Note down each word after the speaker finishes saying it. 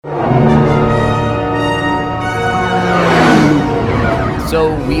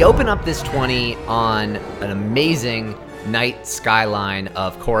We open up this 20 on an amazing night skyline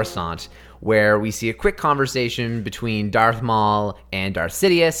of Coruscant, where we see a quick conversation between Darth Maul and Darth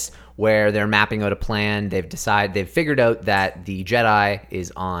Sidious, where they're mapping out a plan. They've figured out that the Jedi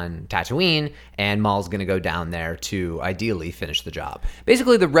is on Tatooine, and Maul's going to go down there to ideally finish the job.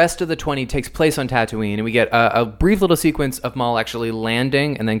 Basically, the rest of the 20 takes place on Tatooine, and we get a brief little sequence of Maul actually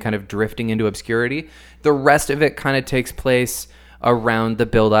landing and then kind of drifting into obscurity. The rest of it kind of takes place around the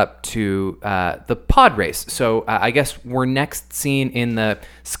build-up to the pod race. So I guess we're next seen in the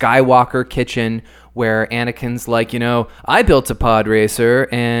Skywalker kitchen, where Anakin's like, I built a pod racer,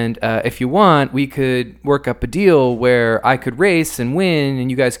 and if you want, we could work up a deal where I could race and win, and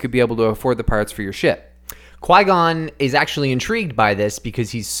you guys could be able to afford the parts for your ship. Qui-Gon is actually intrigued by this because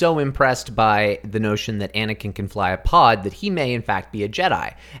he's so impressed by the notion that Anakin can fly a pod that he may in fact be a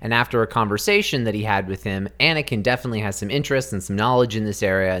Jedi. And after a conversation that he had with him, Anakin definitely has some interest and some knowledge in this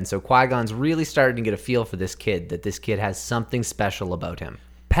area, and so Qui-Gon's really starting to get a feel for this kid, that this kid has something special about him.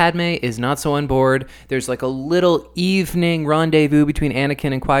 Padme is not so on board. There's like a little evening rendezvous between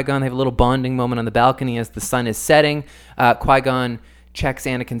Anakin and Qui-Gon. They have a little bonding moment on the balcony as the sun is setting. Qui-Gon checks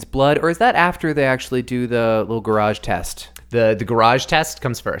Anakin's blood, or is that after they actually do the little garage test? The garage test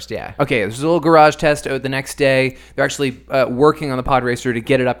comes first, yeah. Okay, there's a little garage test the next day. They're actually working on the pod racer to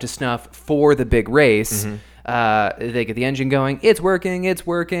get it up to snuff for the big race. Mm-hmm. They get the engine going. It's working.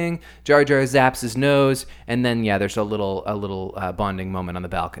 Jar Jar zaps his nose, and then there's a little bonding moment on the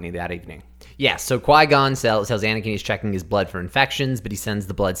balcony that evening. Yeah, so Qui-Gon tells Anakin he's checking his blood for infections, but he sends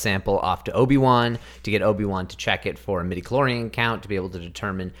the blood sample off to Obi-Wan to get Obi-Wan to check it for a midichlorian count to be able to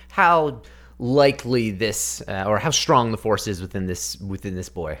determine how likely this or how strong the Force is within this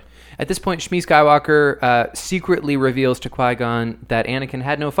boy. At this point, Shmi Skywalker secretly reveals to Qui-Gon that Anakin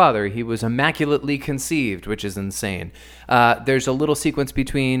had no father. He was immaculately conceived, which is insane. There's a little sequence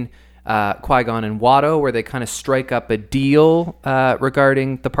between Qui-Gon and Watto where they kind of strike up a deal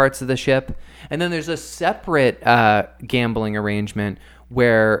regarding the parts of the ship. And then there's a separate gambling arrangement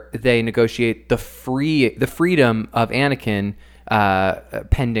where they negotiate the freedom of Anakin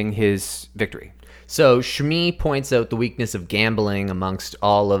pending his victory. So Shmi points out the weakness of gambling amongst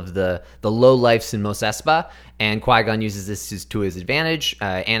all of the lowlifes in Mos Espa, and Qui-Gon uses this to his advantage.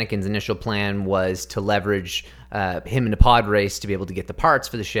 Anakin's initial plan was to leverage him in a pod race to be able to get the parts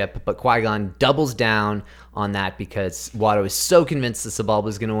for the ship, but Qui-Gon doubles down on that because Watto is so convinced that Sebulba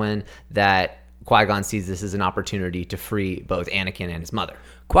is going to win that Qui-Gon sees this as an opportunity to free both Anakin and his mother.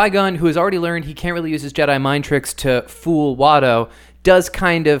 Qui-Gon, who has already learned he can't really use his Jedi mind tricks to fool Watto, does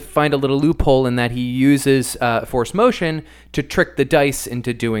kind of find a little loophole in that he uses Force motion to trick the dice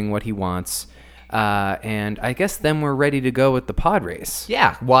into doing what he wants. And I guess then we're ready to go with the pod race.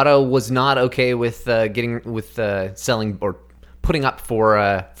 Yeah, Watto was not okay with selling or putting up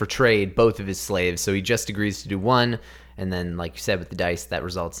for trade both of his slaves, so he just agrees to do one. And then, like you said, with the dice, that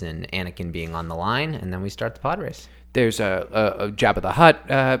results in Anakin being on the line, and then we start the pod race. There's a Jabba the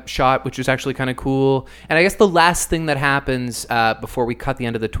Hutt shot, which is actually kind of cool. And I guess the last thing that happens before we cut the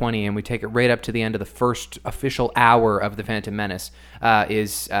end of the 20 and we take it right up to the end of the first official hour of The Phantom Menace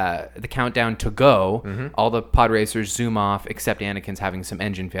is the countdown to go. Mm-hmm. All the pod racers zoom off, except Anakin's having some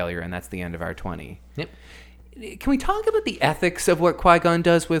engine failure, and that's the end of our 20. Yep. Can we talk about the ethics of what Qui-Gon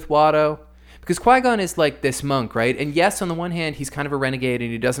does with Watto? Because Qui-Gon is like this monk, right? And yes, on the one hand, he's kind of a renegade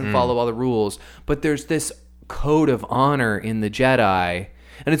and he doesn't follow all the rules, but there's this code of honor in the Jedi.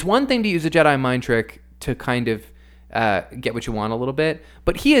 And it's one thing to use a Jedi mind trick to kind of get what you want a little bit,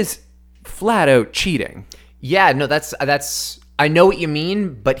 but he is flat out cheating. Yeah, no, that's I know what you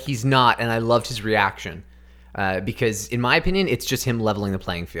mean, but he's not, and I loved his reaction. Because in my opinion, it's just him leveling the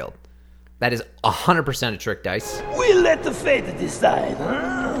playing field. That is 100% a trick dice. We'll let the fate decide,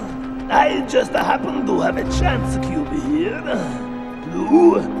 huh? I just happen to have a chance cube here.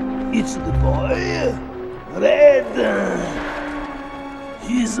 Blue, it's the boy. Red,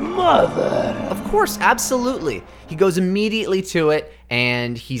 his mother. Of course, absolutely. He goes immediately to it,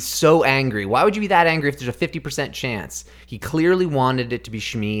 and he's so angry. Why would you be that angry if there's a 50% chance? He clearly wanted it to be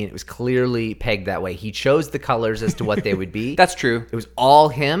Shmi, and it was clearly pegged that way. He chose the colors as to what they would be. That's true. It was all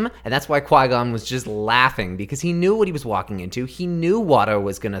him, and that's why Qui-Gon was just laughing, because he knew what he was walking into. He knew Watto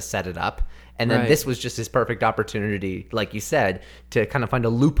was going to set it up, and then this was just his perfect opportunity, like you said, to kind of find a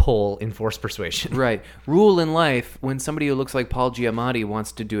loophole in Force persuasion. Right. Rule in life, when somebody who looks like Paul Giamatti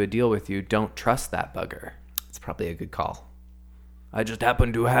wants to do a deal with you, don't trust that bugger. It's probably a good call. I just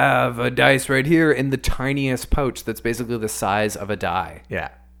happen to have a dice right here in the tiniest pouch that's basically the size of a die. Yeah.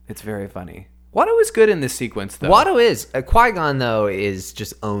 It's very funny. Watto is good in this sequence, though. Watto is. Qui-Gon, though,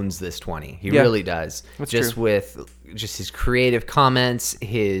 just owns this 20. He really does. That's just true. with just his creative comments,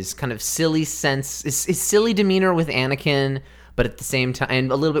 his kind of silly sense, his silly demeanor with Anakin, but at the same time,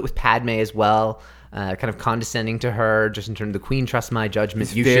 and a little bit with Padme as well, kind of condescending to her, just in terms of the Queen trusts my judgment.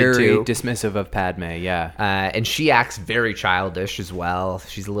 He's you very should too. dismissive of Padme, yeah. And she acts very childish as well.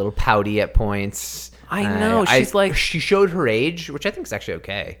 She's a little pouty at points. I know. She's like... She showed her age, which I think is actually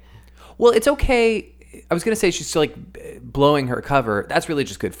okay. Well, it's okay. I was going to say she's still like blowing her cover. That's really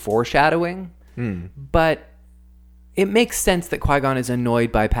just good foreshadowing. But it makes sense that Qui-Gon is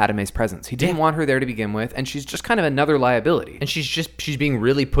annoyed by Padme's presence. He didn't want her there to begin with, and she's just kind of another liability. And she's being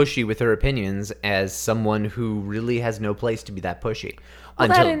really pushy with her opinions as someone who really has no place to be that pushy.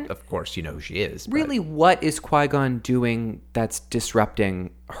 Until, of course, you know who she is. Really, what is Qui-Gon doing that's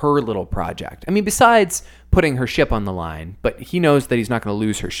disrupting her little project? I mean, besides putting her ship on the line, but he knows that he's not going to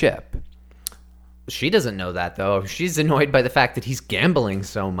lose her ship. She doesn't know that, though. She's annoyed by the fact that he's gambling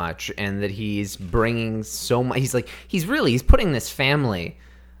so much and that he's bringing so much. He's putting this family,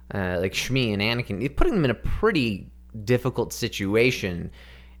 like Shmi and Anakin, he's putting them in a pretty difficult situation.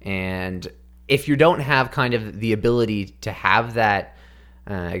 And if you don't have kind of the ability to have that,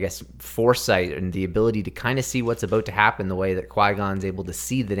 I guess, foresight and the ability to kind of see what's about to happen the way that Qui-Gon's able to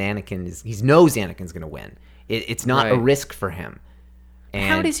see that he knows Anakin's going to win. It's not a risk for him. And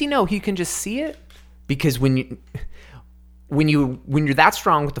how does he know? He can just see it? Because when you're that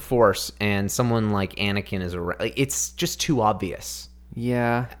strong with the Force and someone like Anakin is around, it's just too obvious.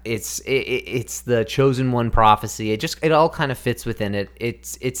 Yeah. It's the chosen one prophecy. It all kind of fits within it.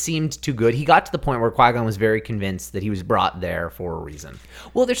 It seemed too good. He got to the point where Qui-Gon was very convinced that he was brought there for a reason.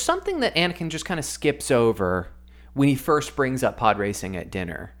 Well, there's something that Anakin just kind of skips over when he first brings up pod racing at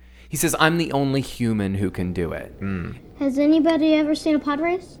dinner. He says, "I'm the only human who can do it." Has anybody ever seen a pod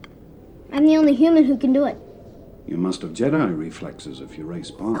race? I'm the only human who can do it. You must have Jedi reflexes if you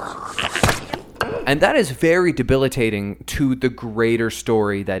race pods. And that is very debilitating to the greater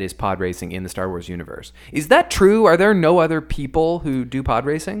story that is pod racing in the Star Wars universe. Is that true? Are there no other people who do pod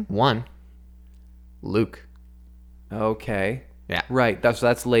racing? One, Luke. Okay. Yeah. Right.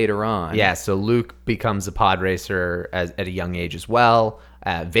 That's later on. Yeah, so Luke becomes a pod racer at a young age as well.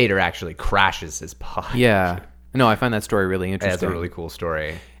 Vader actually crashes his pod. Yeah. No, I find that story really interesting. That's a really cool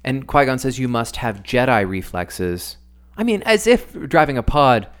story. And Qui-Gon says you must have Jedi reflexes. I mean, as if driving a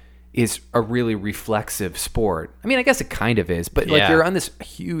pod is a really reflexive sport. I mean, I guess it kind of is, but like you're on this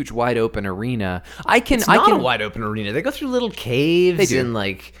huge, wide open arena. It's not a wide open arena. They go through little caves. They do. And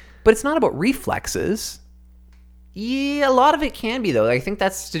like, but it's not about reflexes. Yeah, a lot of it can be though. I think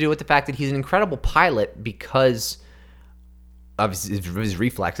that's to do with the fact that he's an incredible pilot because of his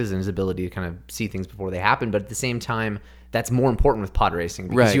reflexes and his ability to kind of see things before they happen. But at the same time, that's more important with pod racing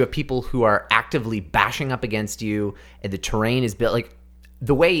because you have people who are actively bashing up against you, and the terrain is built like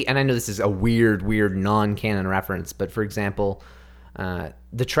the way. And I know this is a weird non-canon reference, but for example,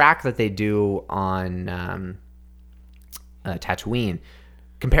 the track that they do on Tatooine.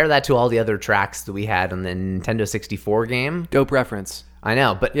 Compare that to all the other tracks that we had on the Nintendo 64 game. Dope reference. I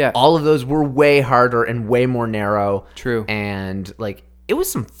know, but yeah, all of those were way harder and way more narrow. True. And like it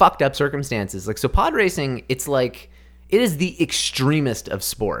was some fucked up circumstances. Like so pod racing, it's like it is the extremist of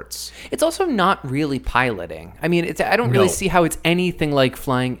sports. It's also not really piloting. I mean, I don't really see how it's anything like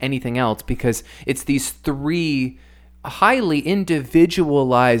flying anything else because it's these three highly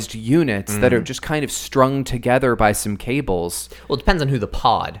individualized units that are just kind of strung together by some cables. Well, it depends on who the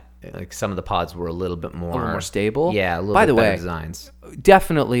pod. Like some of the pods were a little bit more stable. Yeah, a little by bit the better way, designs.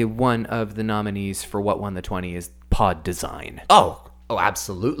 Definitely one of the nominees for what won the 20 is pod design. Oh,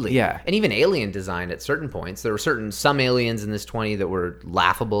 absolutely. Yeah. And even alien design at certain points. There were some aliens in this 20 that were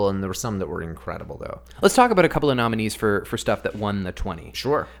laughable, and there were some that were incredible, though. Let's talk about a couple of nominees for stuff that won the 20.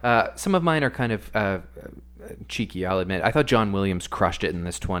 Sure. Some of mine are kind of cheeky, I'll admit. I thought John Williams crushed it in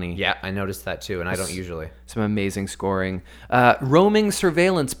this 20. Yeah, I noticed that too, and I don't usually. Some amazing scoring. Roaming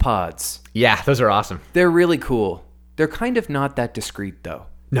surveillance pods. Yeah, those are awesome. They're really cool. They're kind of not that discreet, though.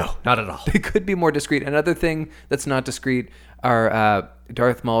 No, not at all. They could be more discreet. Another thing that's not discreet are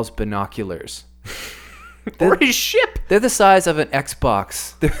Darth Maul's binoculars. Or his ship. They're the size of an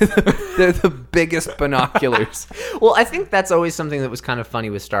Xbox. They're the biggest binoculars. Well, I think that's always something that was kind of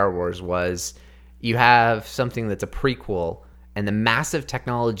funny with Star Wars was you have something that's a prequel and the massive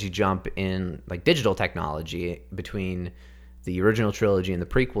technology jump in like digital technology between the original trilogy and the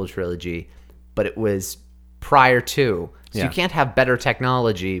prequel trilogy, but it was prior to. So Yeah. you can't have better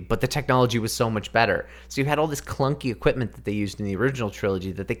technology, but the technology was so much better. So you had all this clunky equipment that they used in the original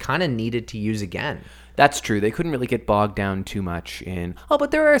trilogy that they kind of needed to use again. That's true. They couldn't really get bogged down too much in,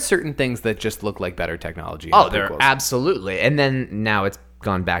 but there are certain things that just look like better technology. in Oh, the they're prequels. absolutely. And then now it's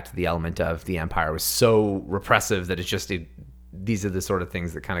gone back to the element of the Empire was so repressive that it's just these are the sort of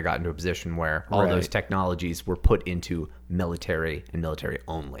things that kind of got into a position where all those Right. technologies were put into military and military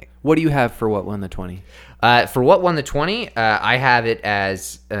only. What do you have for what won the 20? For what won the 20, I have it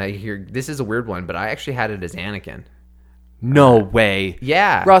as here. This is a weird one, but I actually had it as Anakin. No way.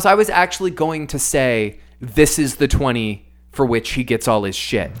 Yeah. Ross, I was actually going to say this is the 20 for which he gets all his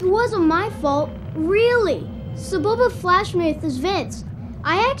shit. It wasn't my fault, really. Saboba flashed me with his Vince.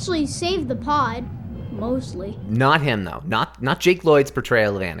 I actually saved the pod, mostly. Not him though. Not Jake Lloyd's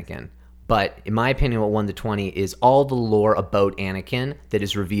portrayal of Anakin. But in my opinion, what won the 20 is all the lore about Anakin that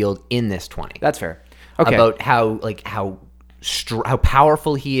is revealed in this 20. That's fair. Okay. About how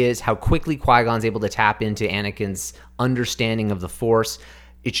powerful he is, how quickly Qui-Gon's able to tap into Anakin's understanding of the Force.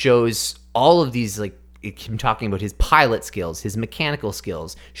 It shows all of these, like, him talking about his pilot skills, his mechanical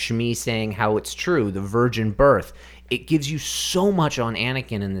skills, Shmi saying how it's true, the virgin birth. It gives you so much on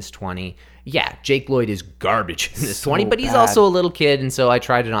Anakin in this 20. Yeah, Jake Lloyd is garbage in this 20, but he's bad. also a little kid, and so I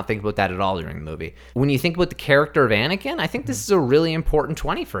try to not think about that at all during the movie. When you think about the character of Anakin, I think this is a really important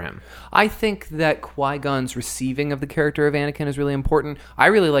 20 for him. I think that Qui-Gon's receiving of the character of Anakin is really important. I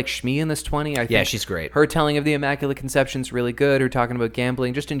really like Shmi in this 20. I think she's great. Her telling of the Immaculate Conception is really good. Her talking about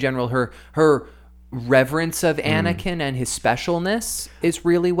gambling, just in general, her reverence of Anakin and his specialness is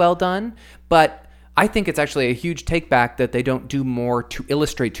really well done. But I think it's actually a huge take back that they don't do more to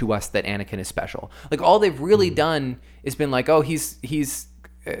illustrate to us that Anakin is special. Like, all they've really done is been like, oh, he's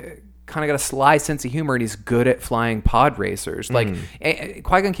kind of got a sly sense of humor and he's good at flying pod racers. Like,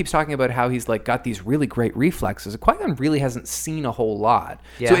 Qui-Gon keeps talking about how he's like got these really great reflexes. Qui-Gon really hasn't seen a whole lot.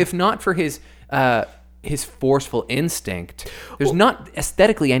 Yeah. So if not for his forceful instinct, there's not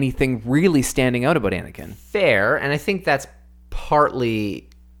aesthetically anything really standing out about Anakin. Fair, and I think that's partly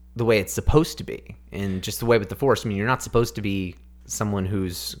the way it's supposed to be, and just the way with the Force. I mean, you're not supposed to be someone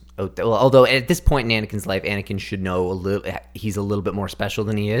who's, well, although at this point in Anakin's life, Anakin should know he's a little bit more special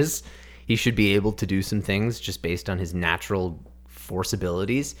than he is. He should be able to do some things just based on his natural Force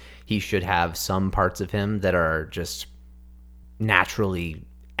abilities. He should have some parts of him that are just naturally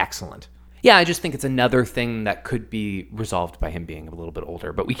excellent. Yeah, I just think it's another thing that could be resolved by him being a little bit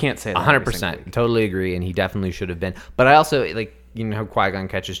older, but we can't say that. 100%. Totally agree, and he definitely should have been. But I also, like, you know how Qui-Gon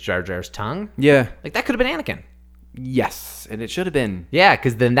catches Jar Jar's tongue? Yeah. Like, that could have been Anakin. Yes, and it should have been. Yeah,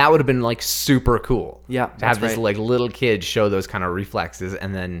 because then that would have been, like, super cool. Yeah, to have that's this, right. like, little kid show those kind of reflexes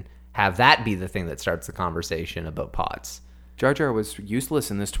and then have that be the thing that starts the conversation about pods. Jar Jar was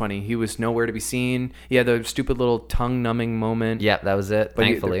useless in this 20. He was nowhere to be seen. He had the stupid little tongue-numbing moment. Yeah, that was it, But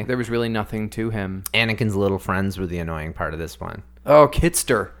thankfully. there was really nothing to him. Anakin's little friends were the annoying part of this one. Oh,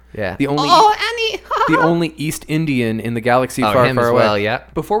 Kitster. Yeah. The only Annie! the only East Indian in the galaxy far, him far as away. well, yeah.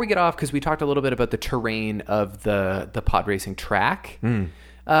 Before we get off, because we talked a little bit about the terrain of the pod racing track,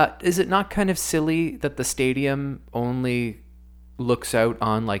 is it not kind of silly that the stadium only looks out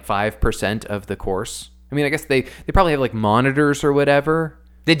on like 5% of the course? I mean, I guess they probably have like monitors or whatever.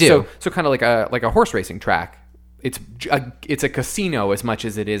 They do. So kind of like a horse racing track. It's a casino as much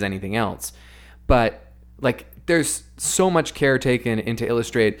as it is anything else. But like, there's so much care taken into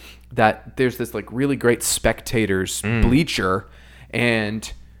illustrate that there's this like really great spectators bleacher,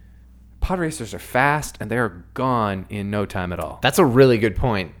 and pod racers are fast and they're gone in no time at all. That's a really good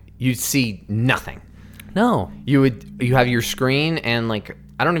point. You'd see nothing. No. You have your screen, and like,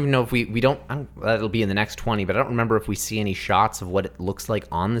 I don't even know if we don't, that'll be in the next 20, but I don't remember if we see any shots of what it looks like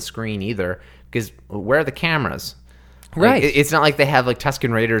on the screen either, because where are the cameras? Right. Like, it's not like they have like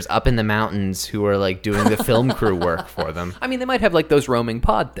Tusken Raiders up in the mountains who are like doing the film crew work for them. I mean, they might have like those roaming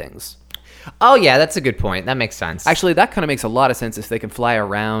pod things. Oh yeah, that's a good point. That makes sense. Actually, that kind of makes a lot of sense if they can fly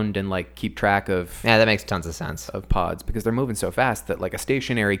around and like keep track of Yeah, that makes tons of sense. pods, because they're moving so fast that like a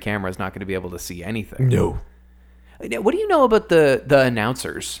stationary camera is not going to be able to see anything. No. What do you know about the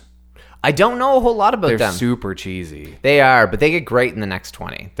announcers? I don't know a whole lot about They're them. super cheesy. They are, but they get great in the next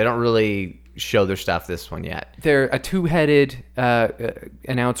 20. They don't really show their stuff this one yet. They're a two-headed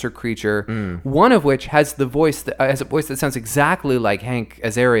announcer creature, one of which has a voice that sounds exactly like Hank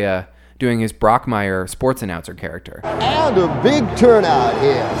Azaria doing his Brockmire sports announcer character. And a big turnout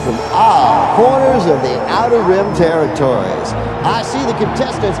here from all corners of the Outer Rim territories. I see the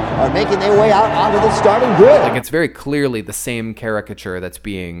contestants are making their way out onto the starting grid. Like, it's very clearly the same caricature that's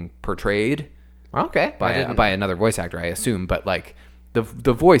being portrayed Okay. by another voice actor, I assume, but like the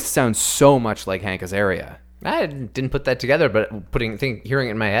voice sounds so much like Hank Azaria. I didn't put that together, but hearing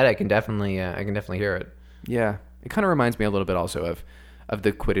it in my head, I can definitely hear it. Yeah, it kind of reminds me a little bit also of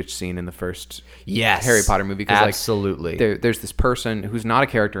the Quidditch scene in the first Yes, Harry Potter movie. Because absolutely. There's this person who's not a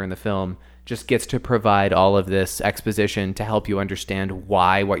character in the film, just gets to provide all of this exposition to help you understand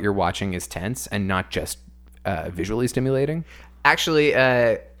why what you're watching is tense and not just visually stimulating. Actually,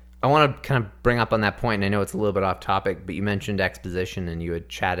 I want to kind of bring up on that point, and I know it's a little bit off topic, but you mentioned exposition, and we had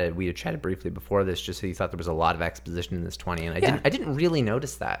chatted briefly before this, just so you thought there was a lot of exposition in this 20, and I didn't really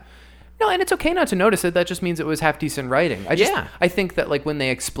notice that. No, and it's okay not to notice it. That just means it was half decent writing. I think that like when they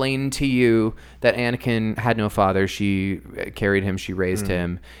explain to you that Anakin had no father, she carried him, she raised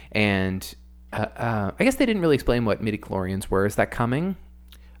him, and I guess they didn't really explain what midichlorians were. Is that coming?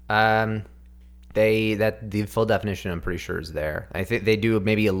 The full definition, I'm pretty sure, is there. I think they do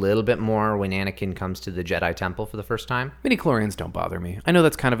maybe a little bit more when Anakin comes to the Jedi Temple for the first time. Midichlorians don't bother me. I know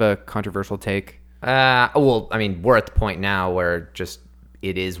that's kind of a controversial take. Well, I mean, we're at the point now where just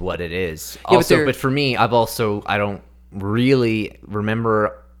it is what it is. Yeah, also, but for me, I don't really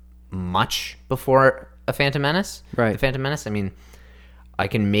remember much before A Phantom Menace. Right. The Phantom Menace, I mean, I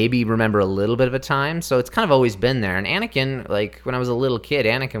can maybe remember a little bit of a time, so it's kind of always been there. And Anakin, like, when I was a little kid,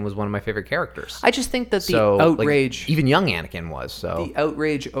 Anakin was one of my favorite characters. I just think that the outrage... Like, even young Anakin was, so... The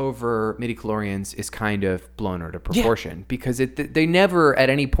outrage over midichlorians is kind of blown out of proportion, because they never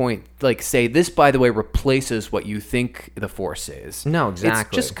at any point, like, say, this, by the way, replaces what you think the Force is. No,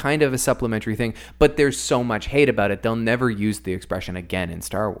 exactly. It's just kind of a supplementary thing, but there's so much hate about it, they'll never use the expression again in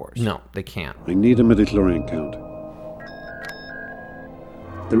Star Wars. No, they can't. I need a midichlorian count.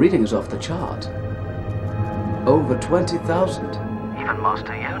 The reading is off the chart. Over 20,000. Even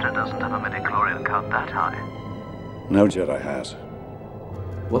Master Yoda doesn't have a midichlorian count that high. No Jedi has.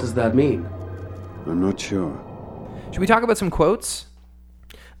 What does that mean? I'm not sure. Should we talk about some quotes?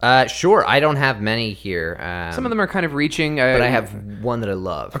 Sure. I don't have many here. Some of them are kind of reaching. But I have one that I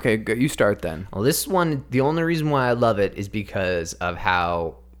love. Okay, you start then. Well, this one, the only reason why I love it is because of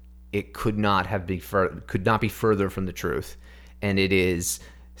how it could not be further from the truth. And it is...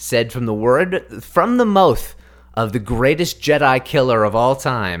 said from the mouth of the greatest Jedi killer of all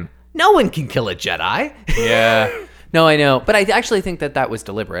time. No one can kill a Jedi. Yeah. No, I know. But I actually think that was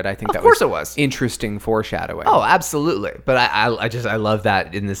deliberate. I think of course it was. Interesting foreshadowing. Oh, absolutely. But I love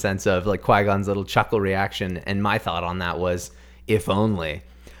that in the sense of like Qui-Gon's little chuckle reaction. And my thought on that was, if only.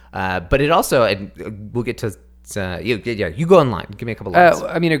 But it also, we'll get to... you go online. Give me a couple lines.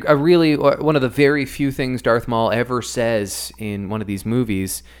 I mean, a really one of the very few things Darth Maul ever says in one of these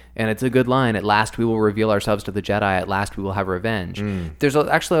movies, and it's a good line. At last, we will reveal ourselves to the Jedi. At last, we will have revenge. There's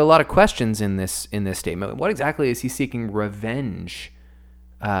actually a lot of questions in this statement. What exactly is he seeking revenge?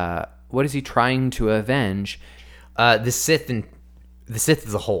 What is he trying to avenge? The Sith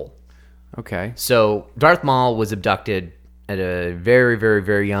as a whole. Okay. So Darth Maul was abducted at a very, very,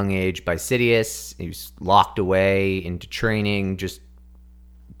 very young age by Sidious. He was locked away into training, just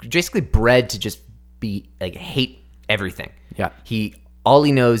basically bred to just be like hate everything. Yeah. All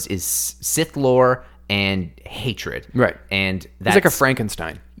he knows is Sith lore and hatred. Right. And he's like a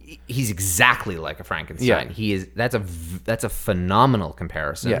Frankenstein. He's exactly like a Frankenstein. Yeah. He is. That's a phenomenal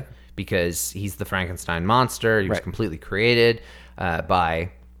comparison. Yeah. Because he's the Frankenstein monster. He was completely created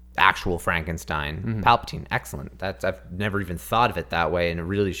by actual Frankenstein. Palpatine. Excellent. I've never even thought of it that way, and it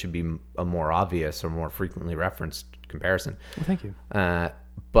really should be a more obvious or more frequently referenced comparison. Well, thank you.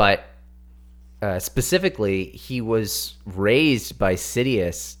 But specifically, he was raised by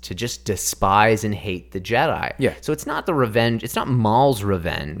Sidious to just despise and hate the Jedi. Yeah. So it's not the revenge. It's not Maul's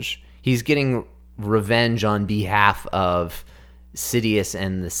revenge. He's getting revenge on behalf of Sidious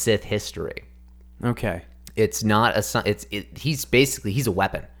and the Sith history. Okay. It's not he's a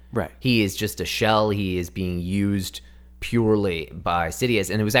weapon. Right. He is just a shell. He is being used purely by Sidious.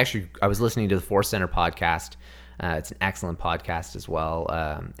 And it was actually, I was listening to the Force Center podcast. It's an excellent podcast as well.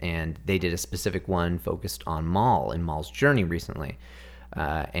 And they did a specific one focused on Maul and Maul's journey recently.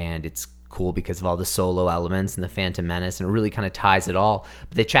 And it's cool because of all the solo elements and the Phantom Menace, and it really kind of ties it all.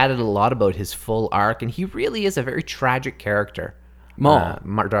 But they chatted a lot about his full arc, and he really is a very tragic character. Maul.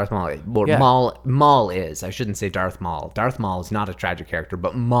 Darth Maul. Well, Yeah. Maul is. I shouldn't say Darth Maul. Darth Maul is not a tragic character,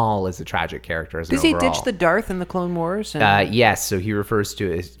 but Maul is a tragic character. Does he ditch the Darth in the Clone Wars? Yes, so he refers to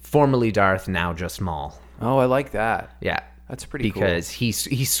it as formerly Darth, now just Maul. Oh, I like that. Yeah. That's pretty cool. Because he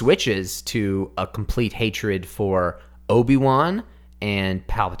switches to a complete hatred for Obi-Wan and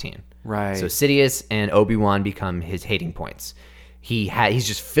Palpatine. Right. So Sidious and Obi-Wan become his hating points. He's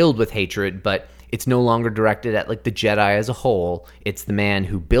just filled with hatred, but it's no longer directed at like the Jedi as a whole. It's the man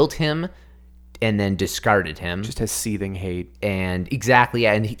who built him and then discarded him. Just has seething hate. And exactly,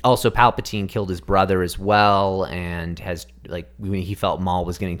 yeah, and also Palpatine killed his brother as well, and has when he felt Maul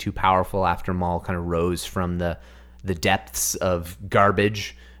was getting too powerful after Maul kind of rose from the depths of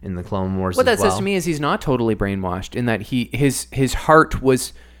garbage in the Clone Wars. What that says to me is he's not totally brainwashed in that his heart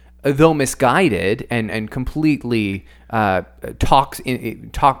was, though misguided and completely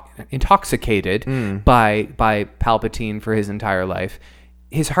intoxicated by Palpatine for his entire life,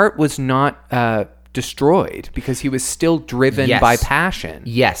 his heart was not destroyed because he was still driven by passion.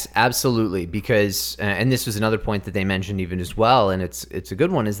 Yes, absolutely. Because and this was another point that they mentioned even as well, and it's a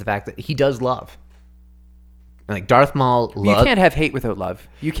good one, is the fact that he does love. Like Darth Maul, you can't have hate without love.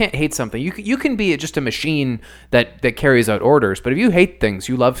 You can't hate something. You can be just a machine that carries out orders, but if you hate things,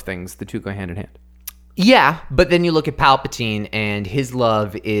 you love things. The two go hand in hand. Yeah, but then you look at Palpatine, and his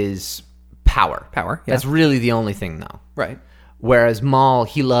love is power. Power, yeah. That's really the only thing, though. Right. Whereas Maul,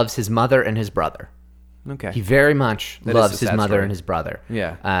 he loves his mother and his brother. Okay. He very much loves his mother story. and his brother.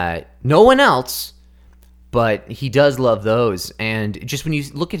 Yeah. No one else, but he does love those. And just when you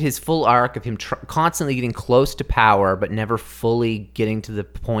look at his full arc of him constantly getting close to power, but never fully getting to the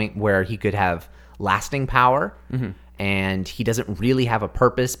point where he could have lasting power, and he doesn't really have a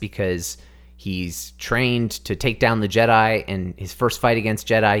purpose because he's trained to take down the Jedi, and his first fight against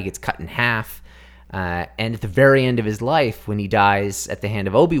Jedi, he gets cut in half. And at the very end of his life, when he dies at the hand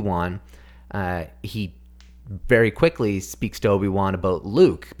of Obi-Wan, he very quickly speaks to Obi-Wan about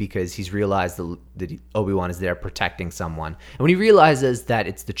Luke because he's realized that Obi-Wan is there protecting someone. And when he realizes that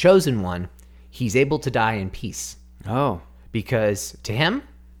it's the Chosen One, he's able to die in peace. Oh. Because to him,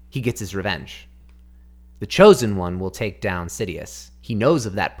 he gets his revenge. The Chosen One will take down Sidious. He knows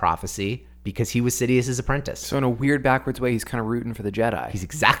of that prophecy because he was Sidious's apprentice. So in a weird backwards way, he's kind of rooting for the Jedi. He's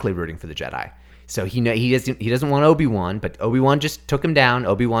exactly rooting for the Jedi. So he doesn't want Obi-Wan, but Obi-Wan just took him down.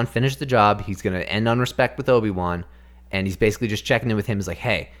 Obi-Wan finished the job. He's going to end on respect with Obi-Wan, and he's basically just checking in with him. He's like,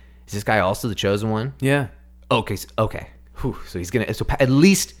 hey, is this guy also the Chosen One? Yeah. Okay. Whew. So he's going to... So at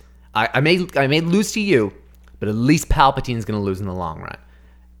least... I may lose to you, but at least Palpatine's going to lose in the long run.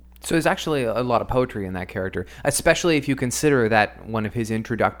 So there's actually a lot of poetry in that character, especially if you consider that one of his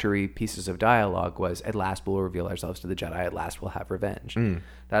introductory pieces of dialogue was, "At last we'll reveal ourselves to the Jedi. At last we'll have revenge."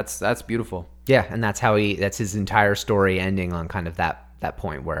 That's beautiful. Yeah, and that's his entire story ending on kind of that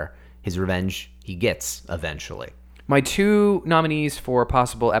point where his revenge he gets eventually. My two nominees for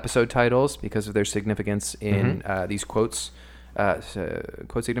possible episode titles, because of their significance in these quotes,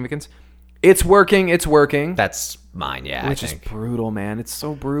 quote significance. It's working. That's mine, yeah. Which is brutal, man. It's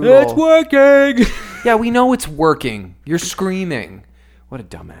so brutal. It's working. Yeah, we know it's working. You're screaming. What a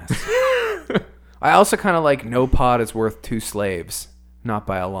dumbass. I also kind of like "No pod is worth two slaves," not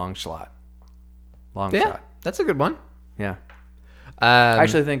by a long shot. Shot. That's a good one. Yeah. I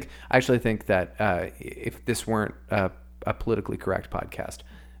actually think that if this weren't a politically correct podcast,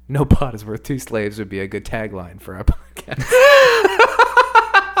 "No pod is worth two slaves" would be a good tagline for our podcast.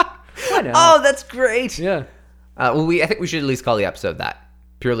 Oh, that's great. Yeah. I think we should at least call the episode that,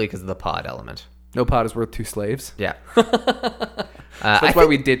 purely because of the pod element. "No pod is worth two slaves." Yeah. That's why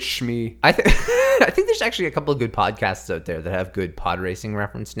we ditched Shmi. I think there's actually a couple of good podcasts out there that have good pod racing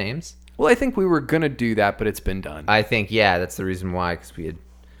reference names. Well, I think we were gonna do that, but it's been done. I think that's the reason why, because we had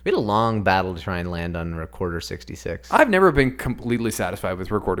a long battle to try and land on Recorder 66. I've never been completely satisfied with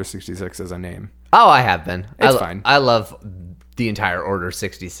Recorder 66 as a name. Oh, I have been. It's fine. I love the entire Order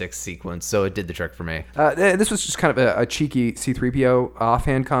 66 sequence, so it did the trick for me. This was just kind of a cheeky C-3PO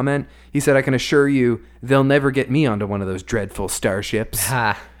offhand comment. He said, "I can assure you, they'll never get me onto one of those dreadful starships."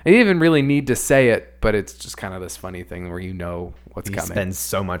 Ha. I didn't even really need to say it, but it's just kind of this funny thing where you know what's He coming. spends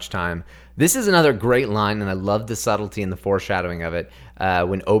so much time. This is another great line, and I love the subtlety and the foreshadowing of it.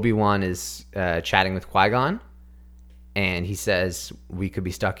 When Obi-Wan is chatting with Qui-Gon, and he says, "We could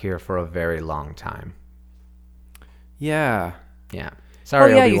be stuck here for a very long time." Yeah. Yeah.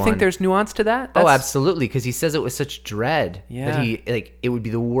 Sorry, yeah, Obi-Wan. you think there's nuance to that? Oh, absolutely, because he says it with such dread Yeah. that it would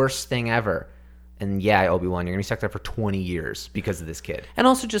be the worst thing ever. And yeah, Obi-Wan, you're gonna be stuck there for 20 years because of this kid. And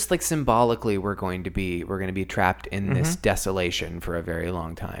also, just like symbolically, we're going to be trapped in this desolation for a very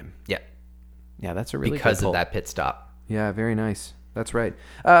long time. Yeah, Yeah, that's a really because good pull. of that pit stop. Yeah, very nice. That's right.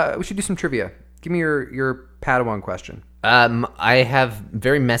 We should do some trivia. Give me your Padawan question. I have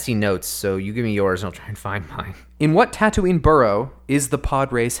very messy notes, so you give me yours, and I'll try and find mine. In what Tatooine borough is the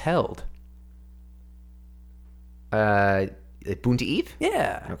pod race held? Boonta Eve?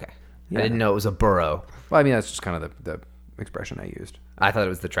 Yeah. Okay. Yeah. I didn't know it was a borough. Well, I mean, that's just kind of the expression I used. I thought it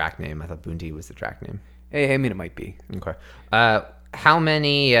was the track name. I thought Boonta Eve was the track name. Hey, I mean, it might be. Okay. How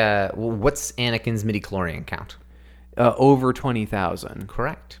many? What's Anakin's midichlorian count? Over 20,000.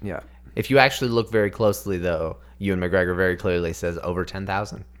 Correct. Yeah. If you actually look very closely, though, Ewan McGregor very clearly says over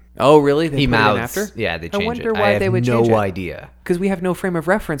 10,000. Oh, really? They He put it in mouths. after? Yeah, they change it. I wonder why they would I have change it. no idea. Because we have no frame of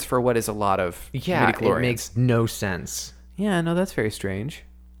reference for what is a lot of Yeah, midichlorians. it makes no sense. Yeah, no, that's very strange.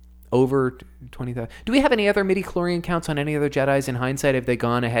 Over 20,000. Do we have any other midichlorian counts on any other Jedis in hindsight? Have they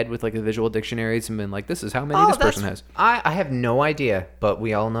gone ahead with like the visual dictionaries and been like, this is how many this person has? I have no idea, but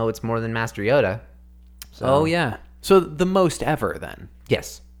we all know it's more than Master Yoda. So, Oh, yeah. So the most ever then.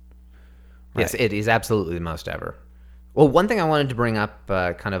 Yes. Yes, Right. it is absolutely the most ever. Well, one thing I wanted to bring up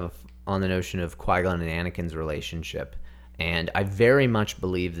kind of on the notion of Qui-Gon and Anakin's relationship, and I very much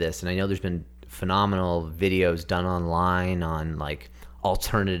believe this, and I know there's been phenomenal videos done online on like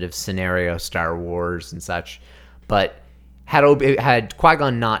alternative scenario Star Wars and such, but had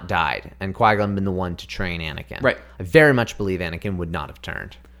Qui-Gon not died and Qui-Gon been the one to train Anakin, Right. I very much believe Anakin would not have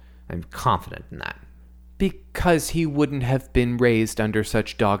turned. I'm confident in that. Because he wouldn't have been raised under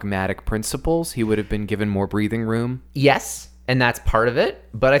such dogmatic principles. He would have been given more breathing room. Yes, and that's part of it.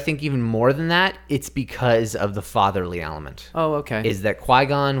 But I think even more than that, it's because of the fatherly element. Oh, okay. Is that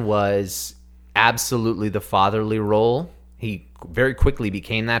Qui-Gon was absolutely the fatherly role. He very quickly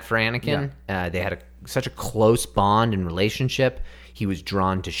became that for Anakin. They had such a close bond and relationship. He was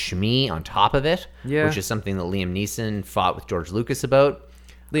drawn to Shmi on top of it, which is something that Liam Neeson fought with George Lucas about.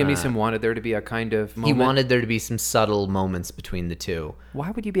 Liam Neeson wanted there to be a kind of moment. He wanted there to be some subtle moments between the two.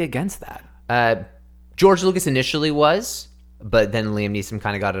 Why would you be against that? George Lucas initially was, but then Liam Neeson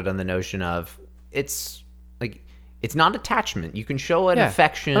kind of got it on the notion of it's not attachment. You can show an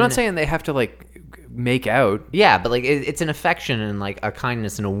affection. I'm not saying they have to like make out. Yeah, but like it's an affection and like a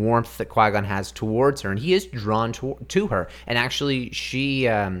kindness and a warmth that Qui-Gon has towards her, and he is drawn to her. And actually, she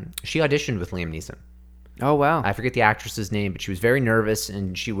auditioned with Liam Neeson. Oh, wow. I forget the actress's name, but she was very nervous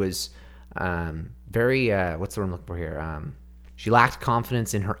and she was very what's the word I'm looking for here? She lacked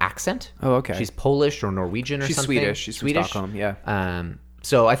confidence in her accent. Oh, okay. She's Polish or Norwegian or She's something. Swedish. She's Swedish. From Stockholm, yeah.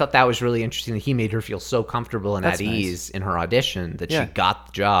 So I thought that was really interesting that he made her feel so comfortable and That's at nice. ease in her audition that she got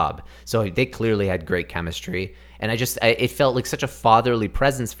the job. So they clearly had great chemistry. And it felt like such a fatherly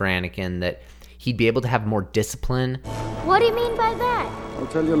presence for Anakin that he'd be able to have more discipline. What do you mean by that? I'll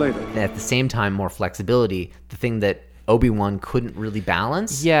tell you later. And at the same time, more flexibility. The thing that Obi-Wan couldn't really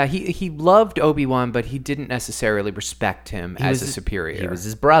balance. Yeah, he loved Obi-Wan, but he didn't necessarily respect him as a superior. He was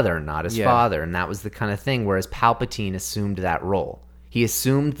his brother, not his father. And that was the kind of thing, whereas Palpatine assumed that role. He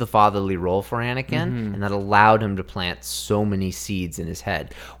assumed the fatherly role for Anakin, and that allowed him to plant so many seeds in his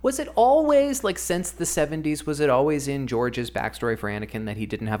head. Was it always, like, since the 70s, was it always in George's backstory for Anakin that he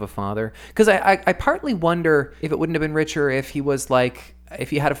didn't have a father? Because I partly wonder if it wouldn't have been richer if he was, like, if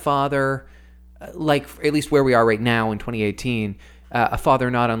he had a father, like, at least where we are right now in 2018, a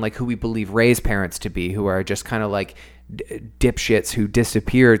father not unlike who we believe Rey's parents to be, who are just kind of, like, dipshits who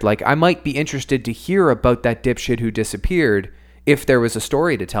disappeared. Like, I might be interested to hear about that dipshit who disappeared if there was a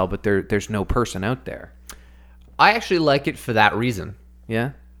story to tell, but there's no person out there. I actually like it for that reason.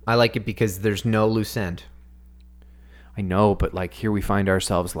 Yeah? I like it because there's no loose end. I know, but like here we find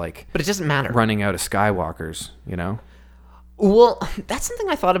ourselves like... But it doesn't matter. Running out of Skywalkers, you know? Well, that's something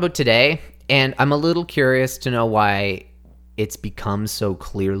I thought about today, and I'm a little curious to know why it's become so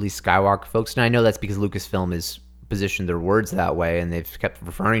clearly Skywalker folks. And I know that's because Lucasfilm has positioned their words that way, and they've kept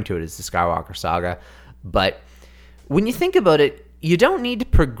referring to it as the Skywalker saga. But when you think about it, you don't need to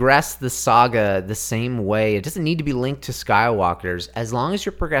progress the saga the same way. It doesn't need to be linked to Skywalkers as long as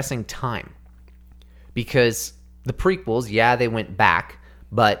you're progressing time. Because the prequels, yeah, they went back,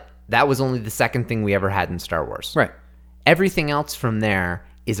 but that was only the second thing we ever had in Star Wars. Right. Everything else from there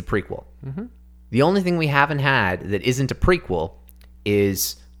is a prequel. Mm-hmm. The only thing we haven't had that isn't a prequel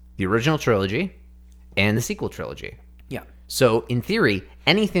is the original trilogy and the sequel trilogy. Yeah. So, in theory,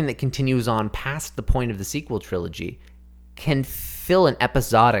 anything that continues on past the point of the sequel trilogy can fill an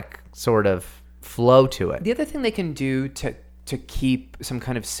episodic sort of flow to it. The other thing they can do to keep some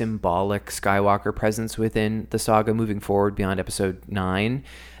kind of symbolic Skywalker presence within the saga moving forward beyond Episode 9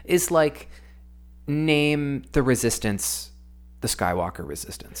 is like name the Resistance the Skywalker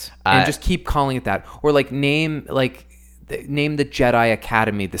Resistance and just keep calling it that, or like name the Jedi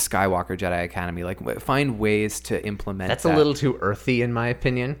Academy the Skywalker Jedi Academy. Like find ways to implement That's that. a little too earthy in my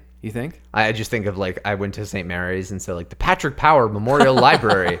opinion. You think? I just think of like I went to St. Mary's and so like the Patrick Power Memorial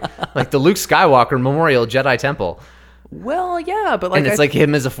Library, like the Luke Skywalker Memorial Jedi Temple. Well, yeah, but like and it's like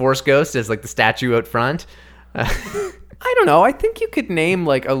him as a Force ghost as like the statue out front. I don't know. I think you could name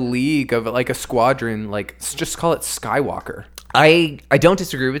like a league of like a squadron, like just call it Skywalker. I don't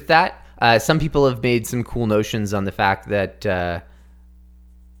disagree with that. Some people have made some cool notions on the fact that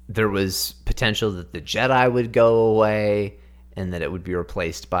there was potential that the Jedi would go away and that it would be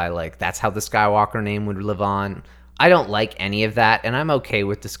replaced by like that's how the Skywalker name would live on. I don't like any of that, and I'm okay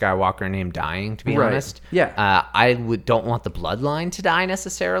with the Skywalker name dying, to be honest. Yeah. I don't want the bloodline to die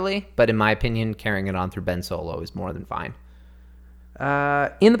necessarily, but in my opinion, carrying it on through Ben Solo is more than fine.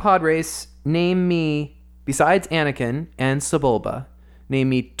 In the pod race, name me, besides Anakin and Sebulba, name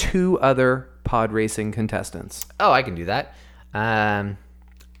me 2 other pod racing contestants. Oh, I can do that.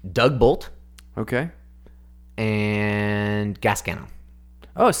 Doug Bolt Okay. and Gascano.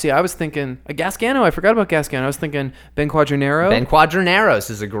 Oh, see, I was thinking Gascano. I forgot about Gascano. I was thinking Ben Quadranero. Ben Quadraneros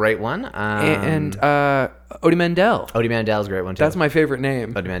is a great one. And Odie Mandel. Odie Mandel's a great one, too. That's my favorite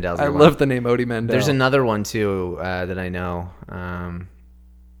name. Odie Mandel's a I good love one. the name Odie Mandel. There's another one, too, that I know.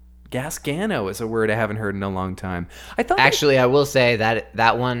 Gascano is a word I haven't heard in a long time. I thought Actually, I will say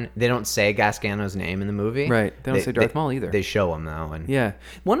that one, they don't say Gascano's name in the movie. Right. They don't say Darth Maul either. They show him, though. And Yeah.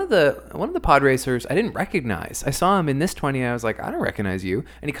 One of the pod racers I didn't recognize. I saw him in this 20. I was like, I don't recognize you.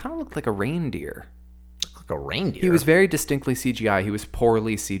 And he kind of looked like a reindeer. like a reindeer. He was very distinctly CGI. He was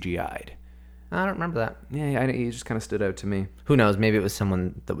poorly CGI'd. I don't remember that. Yeah, he just kind of stood out to me. Who knows? Maybe it was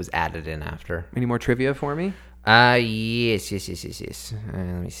someone that was added in after. Any more trivia for me? Yes. Let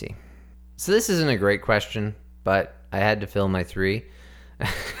me see. So this isn't a great question, but I had to fill my 3.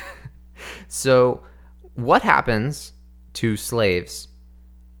 So, what happens to slaves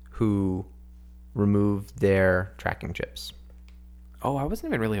who remove their tracking chips? Oh, I wasn't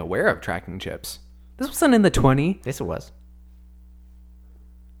even really aware of tracking chips. This wasn't in the 20. Yes, it was.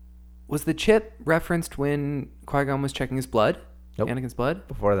 Was the chip referenced when Qui-Gon was checking his blood? Nope. Anakin's blood?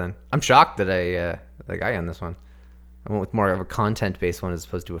 Before then. I'm shocked that I got you on this one. I went with more of a content-based one as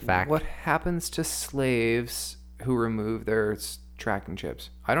opposed to a fact. What happens to slaves who remove their tracking chips?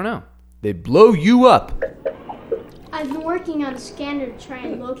 I don't know. They blow you up. I've been working on a scanner to try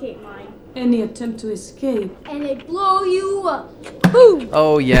and locate mine. Any attempt to escape, And they blow you up. Boom!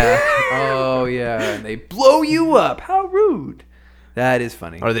 Oh, yeah. Oh, yeah. And they blow you up. How rude. That is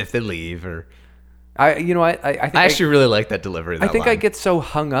funny. Or if they leave. Or I think I actually really like that delivery. I think I get so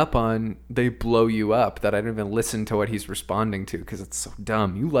hung up on they blow you up that I don't even listen to what he's responding to because it's so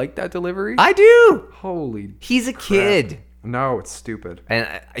dumb. You like that delivery? I do. Holy He's a kid. No, it's stupid.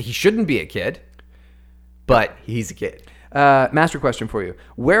 And he shouldn't be a kid. But he's a kid. Master question for you.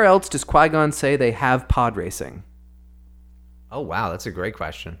 Where else does Qui-Gon say they have pod racing? Oh, wow. That's a great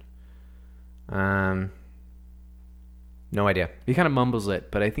question. No idea. He kind of mumbles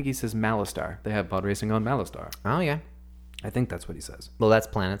it, but I think he says Malastare. They have pod racing on Malastare. Oh, yeah. I think that's what he says. Well, that's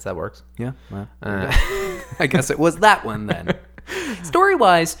planets. That works. Yeah. Well, I guess it was that one then.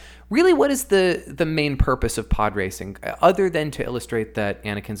 Story-wise, really, what is the main purpose of pod racing, other than to illustrate that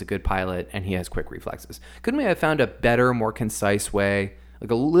Anakin's a good pilot and he has quick reflexes? Couldn't we have found a better, more concise way?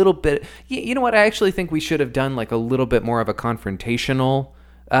 Like a little bit... You know what? I actually think we should have done like a little bit more of a confrontational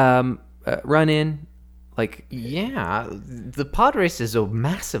run-in. Like, yeah, the pod race is a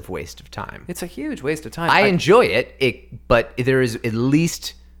massive waste of time. It's a huge waste of time. I enjoy it, but there is at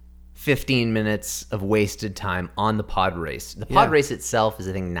least 15 minutes of wasted time on the pod race. The pod race itself is,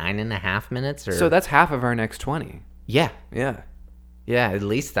 I think, 9.5 minutes. So that's half of our next 20. Yeah. Yeah. Yeah, at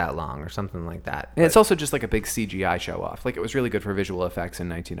least that long or something like that. And it's also just like a big CGI show-off. Like, it was really good for visual effects in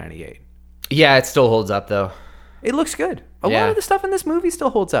 1998. Yeah, it still holds up, though. It looks good. A lot of the stuff in this movie still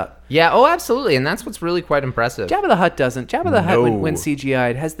holds up. Yeah, oh, absolutely. And that's what's really quite impressive. Jabba the Hutt doesn't. Jabba the Hutt, when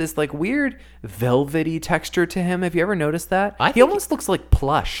CGI'd, has this like weird velvety texture to him. Have you ever noticed that? He almost looks like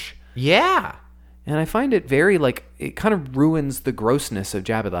plush. Yeah. And I find it very like, it kind of ruins the grossness of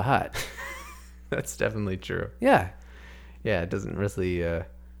Jabba the Hutt. That's definitely true. Yeah. Yeah, it doesn't really...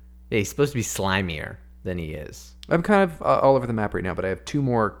 he's supposed to be slimier than he is. I'm kind of all over the map right now, but I have 2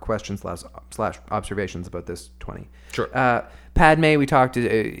 more questions slash observations about this 20. Sure. Padme, we talked,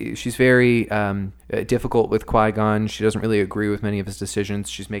 she's very difficult with Qui-Gon. She doesn't really agree with many of his decisions.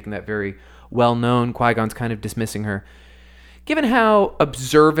 She's making that very well known. Qui-Gon's kind of dismissing her. Given how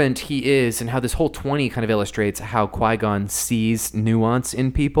observant he is and how this whole 20 kind of illustrates how Qui-Gon sees nuance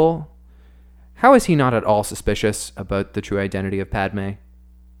in people, how is he not at all suspicious about the true identity of Padme?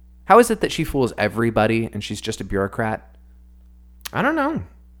 How is it that she fools everybody and she's just a bureaucrat? I don't know.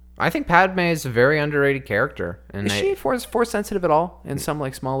 I think Padme is a very underrated character. And is she force sensitive at all in some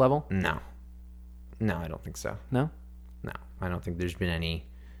like small level? No. No, I don't think so. No? No. I don't think there's been any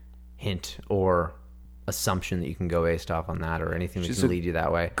hint or assumption that you can go based off on that, or anything that can lead you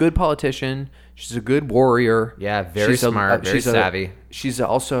that way. Good politician. She's a good warrior. Yeah, very smart, very savvy. She's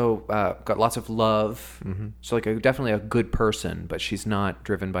also got lots of love. So like definitely a good person, but she's not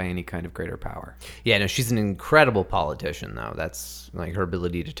driven by any kind of greater power. Yeah, no, she's an incredible politician, though. That's like her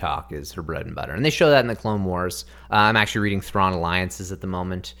ability to talk is her bread and butter. And they show that in the Clone Wars. I'm actually reading Thrawn Alliances at the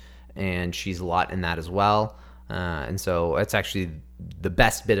moment, and she's a lot in that as well. And so it's actually the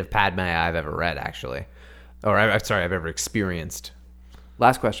best bit of Padme I've ever read, actually. I've ever experienced.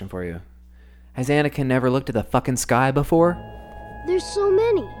 Last question for you. Has Anakin never looked at the fucking sky before? There's so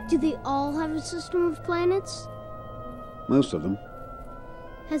many. Do they all have a system of planets? Most of them.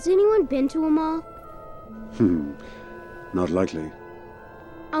 Has anyone been to them all? Not likely.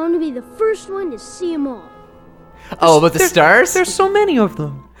 I want to be the first one to see them all. Oh, but the stars? There's so many of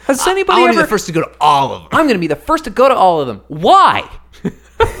them. Has anybody I want ever... to be the first to go to all of them. I'm going to be the first to go to all of them. Why?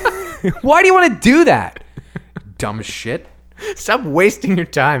 Why do you want to do that? Dumb shit. Stop wasting your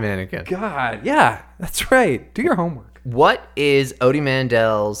time, Anakin. God, yeah, that's right. Do your homework. What is Odie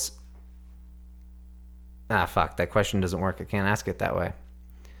Mandel's... fuck, that question doesn't work. I can't ask it that way.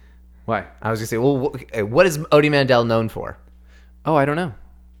 Why? I was going to say, well, what is Odie Mandel known for? Oh, I don't know.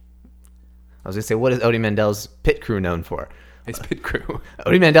 I was going to say, what is Odie Mandel's pit crew known for? His pit crew.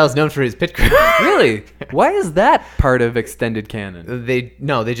 Odie Mandel is known for his pit crew. Really? Why is that part of extended canon? They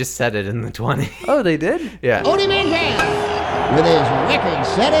just said it in the 20. Oh, they did? Yeah. Odie Mandel with his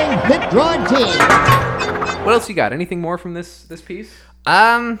record-setting pit droid team. What else you got? Anything more from this piece?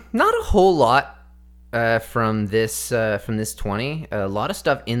 Not a whole lot from this 20. A lot of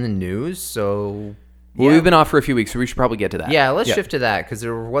stuff in the news, so... Well, we've been off for a few weeks, so we should probably get to that. Yeah, let's shift to that, because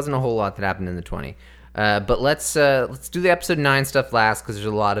there wasn't a whole lot that happened in the 20. But let's do the episode 9 stuff last, because there's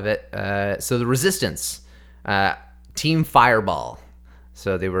a lot of it. So the Resistance, Team Fireball.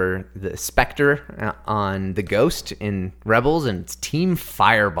 So they were the Spectre on the Ghost in Rebels, and it's Team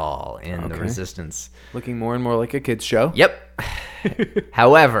Fireball in the Resistance. Looking more and more like a kid's show. Yep.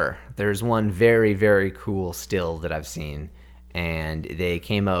 However, there's one very, very cool still that I've seen. And they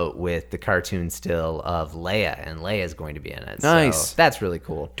came out with the cartoon still of Leia, and Leia's going to be in it. Nice. So that's really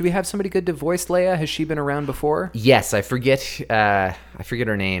cool. Do we have somebody good to voice Leia? Has she been around before? Yes, I forget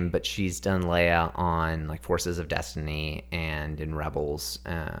her name, but she's done Leia on like Forces of Destiny and in Rebels.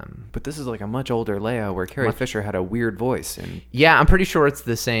 But this is like a much older Leia, where Carrie Fisher had a weird voice. And yeah, I'm pretty sure it's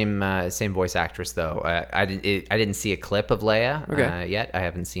the same voice actress though. I didn't see a clip of Leia yet. I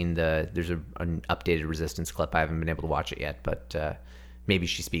haven't seen there's an updated Resistance clip. I haven't been able to watch it yet, but maybe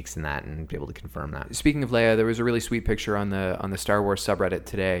she speaks in that and be able to confirm that. Speaking of Leia, there was a really sweet picture on the Star Wars subreddit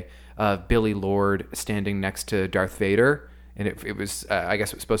today of Billy Lord standing next to Darth Vader, and it was I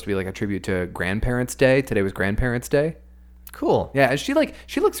guess it was supposed to be like a tribute to Grandparents' Day. Today was Grandparents' Day. Cool. Yeah, and she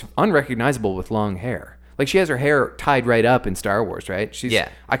looks unrecognizable with long hair. Like she has her hair tied right up in Star Wars, right?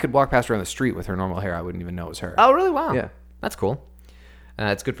 I could walk past her on the street with her normal hair. I wouldn't even know it was her. Oh, really? Wow. Yeah. That's cool.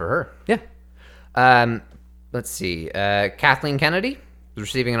 It's good for her. Yeah. Let's see. Kathleen Kennedy is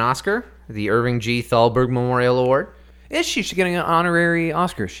receiving an Oscar, the Irving G. Thalberg Memorial Award. Is she? She's getting an honorary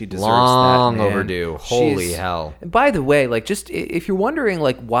Oscar. She deserves Long that. Long overdue. Holy hell. By the way, like, just if you're wondering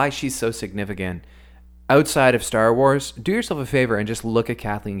like why she's so significant outside of Star Wars, do yourself a favor and just look at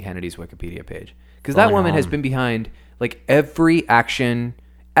Kathleen Kennedy's Wikipedia page, because that woman has been behind like every action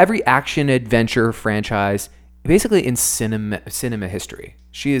adventure franchise, basically in cinema history.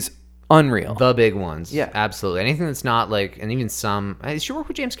 She is unreal. The big ones. Yeah. Absolutely. Anything that's not like, and even some... Has she worked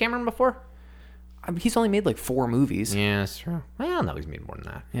with James Cameron before? He's only made like 4 movies. Yeah, that's true. Well, no, he's made more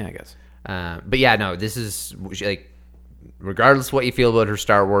than that. Yeah, I guess. But yeah, no, this is like, regardless of what you feel about her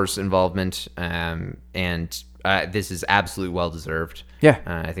Star Wars involvement, and this is absolutely well deserved. Yeah.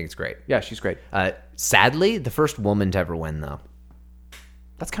 I think it's great. Yeah, she's great. Sadly, the first woman to ever win, though.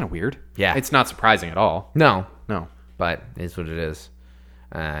 That's kind of weird. Yeah. It's not surprising at all. No. But it's what it is.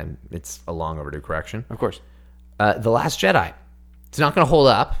 It's a long overdue correction. Of course. The Last Jedi. It's not going to hold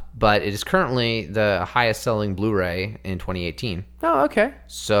up, but it is currently the highest selling Blu-ray in 2018. Oh, okay.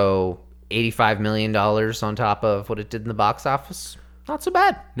 So $85 million on top of what it did in the box office. Not so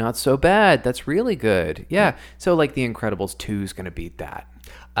bad. Not so bad. That's really good. Yeah. So like The Incredibles 2 is going to beat that.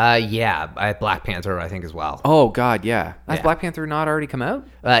 Yeah. Black Panther, I think, as well. Oh, God, yeah. Has Yeah. Black Panther not already come out?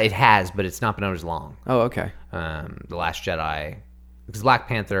 It has, but it's not been out as long. Oh, okay. The Last Jedi... Because Black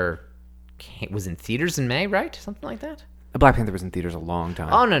Panther was in theaters in May, right? Something like that? Black Panther was in theaters a long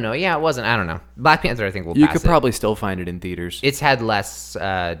time. Oh, no. Yeah, it wasn't. I don't know. Black Panther, I think, will You pass could it. probably still find it in theaters. It's had less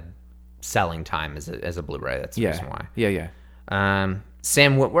selling time as a Blu-ray. That's the reason why. Yeah.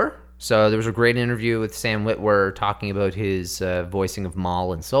 Sam Witwer. So there was a great interview with Sam Witwer talking about his voicing of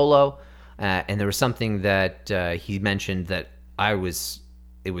Maul in Solo. And there was something that he mentioned that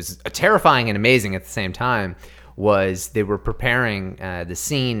it was terrifying and amazing at the same time. Was they were preparing the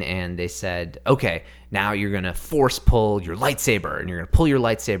scene, and they said, okay, now you're going to force pull your lightsaber, and you're going to pull your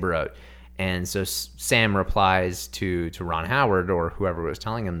lightsaber out. And so Sam replies to Ron Howard, or whoever was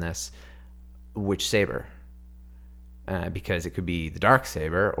telling him this, which saber? Because it could be the dark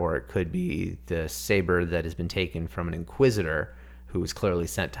saber, or it could be the saber that has been taken from an Inquisitor who was clearly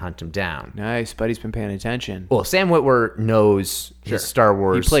sent to hunt him down. Nice. Buddy's been paying attention. Well, Sam Witwer knows his Star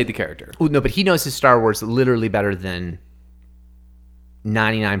Wars. He played the character. Oh, no, but he knows his Star Wars literally better than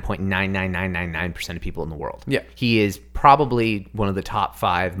 99.99999% of people in the world. Yeah. He is probably one of the top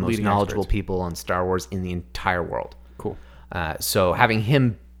 5 most Leading knowledgeable experts. people on Star Wars in the entire world. Cool. So having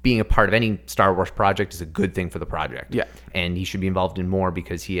him being a part of any Star Wars project is a good thing for the project. Yeah. And he should be involved in more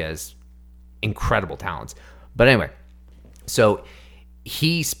because he has incredible talents. But anyway, so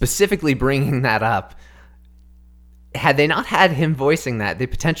he specifically bringing that up, had they not had him voicing that, they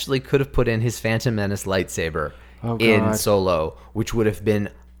potentially could have put in his Phantom Menace lightsaber in Solo, which would have been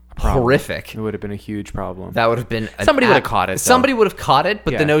horrific. It would have been a huge problem. That would have been Somebody would have caught it, though. Somebody would have caught it,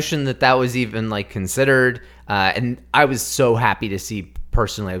 but Yeah. the notion that was even like considered, and I was so happy to see.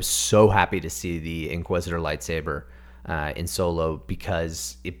 Personally, I was so happy to see the Inquisitor lightsaber in Solo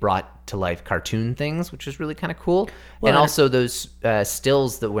because it brought to life cartoon things, which was really kind of cool. Well, and also those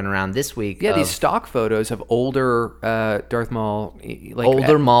stills that went around this week. Yeah, of these stock photos of older Darth Maul, like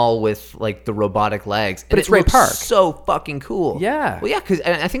older Maul with like the robotic legs, But and it's it Ray looks Park. so fucking cool. Yeah. Well, yeah, because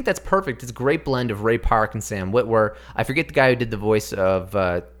I think that's perfect. It's a great blend of Ray Park and Sam Witwer. I forget the guy who did the voice of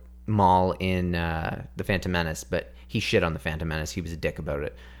Maul in The Phantom Menace, but he shit on The Phantom Menace. He was a dick about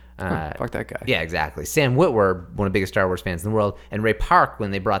it. fuck that guy. Yeah, exactly. Sam Witwer, one of the biggest Star Wars fans in the world, and Ray Park,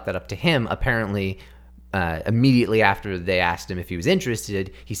 when they brought that up to him, apparently immediately after they asked him if he was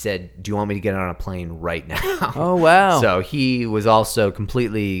interested, he said, "Do you want me to get on a plane right now?" Oh, wow. So he was also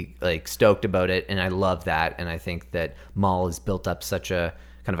completely like stoked about it, and I love that. And I think that Maul has built up such a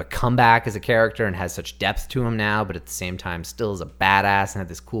kind of a comeback as a character and has such depth to him now, but at the same time still is a badass and had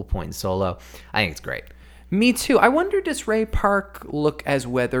this cool point in Solo. I think it's great. Me too. I wonder, does Ray Park look as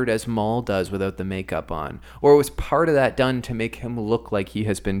weathered as Maul does without the makeup on? Or was part of that done to make him look like he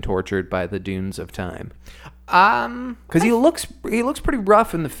has been tortured by the dunes of time? Because he looks pretty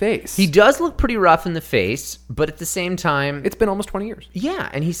rough in the face. He does look pretty rough in the face, but at the same time, It's been almost 20 years. yeah,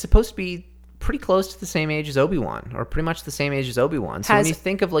 and he's supposed to be pretty close to the same age as Obi-Wan, or pretty much the same age as Obi-Wan. So when you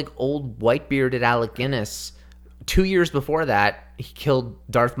think of like old white-bearded Alec Guinness, 2 years before that, he killed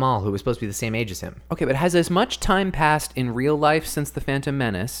Darth Maul, who was supposed to be the same age as him. Okay, but has as much time passed in real life since The Phantom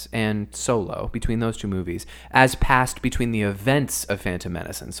Menace and Solo, between those two movies, as passed between the events of Phantom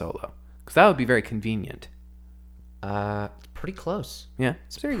Menace and Solo? Because that would be very convenient. Pretty close. Yeah,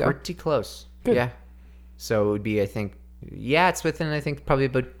 so there you go. Pretty close. Good. Yeah. So it would be, I think, it's within, I think, probably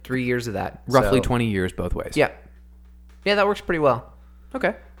about 3 years of that. Roughly So, 20 years both ways. Yeah. Yeah, that works pretty well.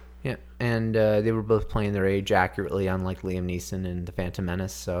 Okay. Yeah, and they were both playing their age accurately, unlike Liam Neeson in The Phantom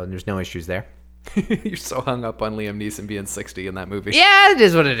Menace, so there's no issues there. You're so hung up on Liam Neeson being 60 in that movie. Yeah, it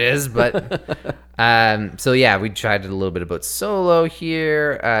is what it is, but... so yeah, we chatted a little bit about Solo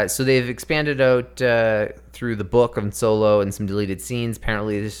here. So they've expanded out through the book on Solo and some deleted scenes.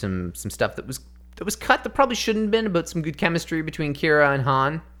 Apparently there's some stuff that was cut that probably shouldn't have been, about some good chemistry between Kira and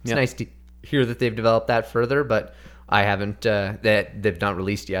Han. It's nice to hear that they've developed that further, but I haven't... that they've not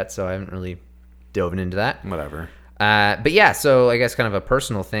released yet, so I haven't really dove into that. Whatever. But yeah, so I guess kind of a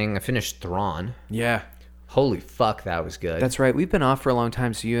personal thing. I finished Thrawn. Yeah. Holy fuck, that was good. That's right. We've been off for a long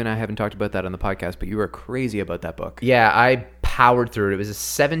time, so you and I haven't talked about that on the podcast, but you were crazy about that book. Yeah, I powered through it. It was a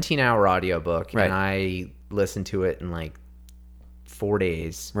 17-hour audiobook, Right. and I listened to it in like 4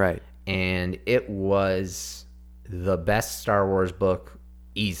 days. Right. And it was the best Star Wars book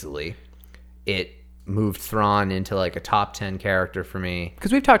easily. It moved Thrawn into like a top 10 character for me.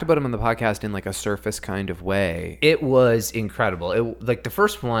 Because we've talked about him on the podcast in like a surface kind of way. It was incredible. It, like the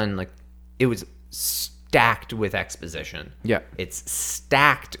first one, like it was stacked with exposition. Yeah. It's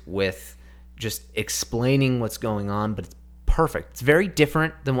stacked with just explaining what's going on, but it's perfect. It's very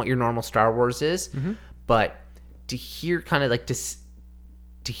different than what your normal Star Wars is, but to hear kind of like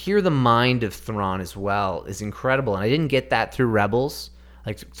to hear the mind of Thrawn as well is incredible. And I didn't get that through Rebels.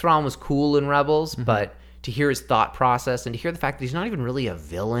 Like Thrawn was cool in Rebels, but to hear his thought process and to hear the fact that he's not even really a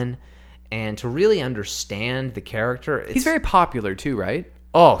villain and to really understand the character. He's very popular too, right?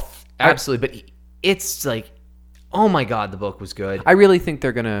 Oh, absolutely. But it's like, oh my God, the book was good. I really think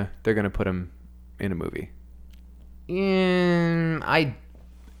they're gonna put him in a movie.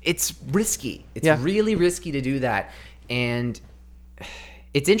 It's risky. It's Yeah. really risky to do that. And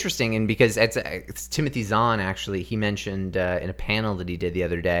it's interesting, and because it's Timothy Zahn, actually, he mentioned in a panel that he did the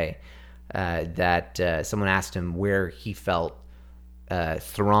other day that someone asked him where he felt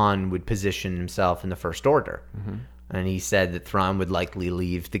Thrawn would position himself in the First Order. Mm-hmm. And he said that Thrawn would likely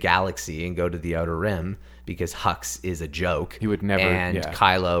leave the galaxy and go to the Outer Rim because Hux is a joke. He would never... And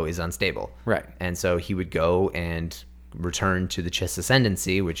Kylo is unstable. Right. And so he would go and return to the Chiss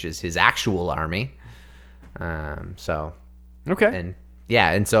Ascendancy, which is his actual army. Okay.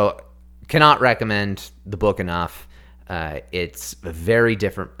 And so cannot recommend the book enough. It's very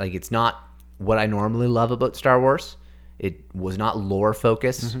different. Like, it's not what I normally love about Star Wars. It was not lore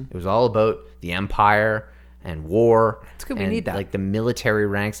focused. Mm-hmm. It was all about the Empire and war. It's good. We need that. Like the military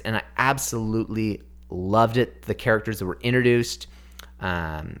ranks. And I absolutely loved it. The characters that were introduced.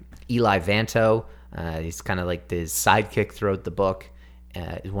 Eli Vanto, he's kind of like the sidekick throughout the book.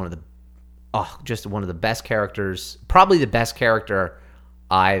 Is one of the best characters. Probably the best character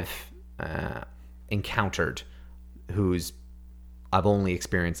I've encountered I've only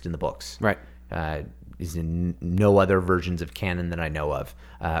experienced in the books. Right. Is in no other versions of canon that I know of.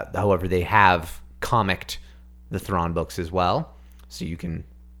 However, they have comicked the Thrawn books as well, so you can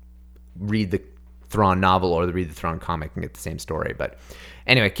read the Thrawn novel or read the Thrawn comic and get the same story. But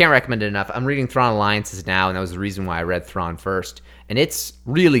anyway, can't recommend it enough. I'm reading Thrawn Alliances now, and that was the reason why I read Thrawn first. And it's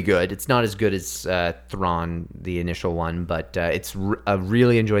really good. It's not as good as Thrawn, the initial one, but I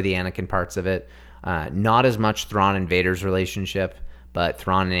really enjoy the Anakin parts of it. Not as much Thrawn and Vader's relationship, but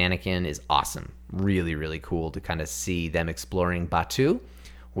Thrawn and Anakin is awesome. Really, really cool to kind of see them exploring Batuu,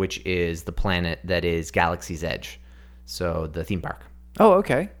 which is the planet that is Galaxy's Edge. So the theme park. Oh,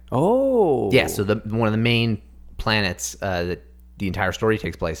 okay. Oh. Yeah, so one of the main planets that the entire story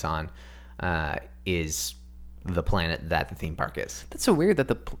takes place on is the planet that the theme park is. That's so weird that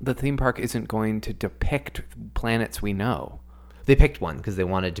the theme park isn't going to depict planets we know. They picked one because they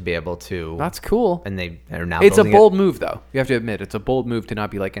wanted to be able to. That's cool. And they are now. It's a bold move, though. You have to admit, it's a bold move to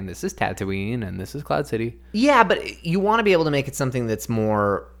not be like, and this is Tatooine, and this is Cloud City. Yeah, but you want to be able to make it something that's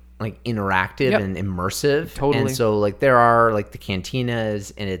more like interactive and immersive. Totally. And so like there are like the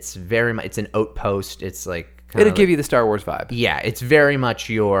cantinas, and it's very much. It's an outpost. It's like it'll give you the Star Wars vibe. Yeah, it's very much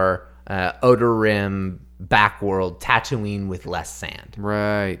your Outer Rim backworld Tatooine with less sand.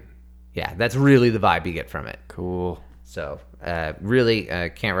 Right. Yeah, that's really the vibe you get from it. Cool. So, really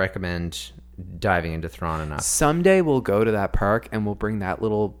can't recommend diving into Thrawn enough. Someday we'll go to that park and we'll bring that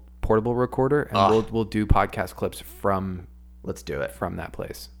little portable recorder and we'll do podcast clips from. Let's do it from that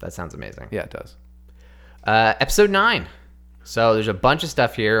place. That sounds amazing. Yeah, it does. Episode 9. So there's a bunch of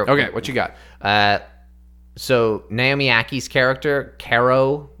stuff here. Okay, what you got? So Naomi Ackie's character,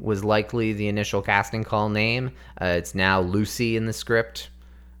 Caro, was likely the initial casting call name. It's now Lucy in the script.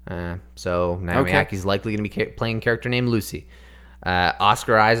 So Naomi Ackie's likely going to be playing a character named Lucy.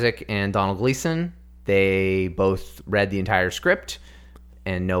 Oscar Isaac and Donald Gleason, they both read the entire script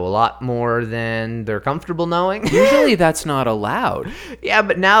and know a lot more than they're comfortable knowing. Usually that's not allowed. Yeah,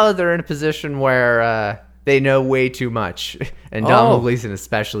 but now they're in a position where they know way too much. And Donald Gleason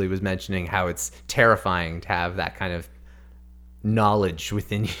especially was mentioning how it's terrifying to have that kind of knowledge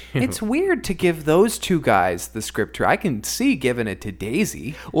within you. It's weird to give those two guys the script. I can see giving it to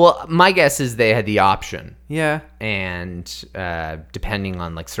Daisy. Well, my guess is they had the option. Yeah. And depending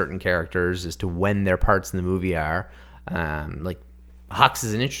on like certain characters as to when their parts in the movie are, like Hux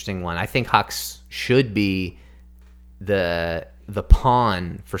is an interesting one. I think Hux should be the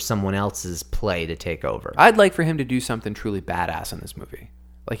pawn for someone else's play to take over. I'd like for him to do something truly badass in this movie.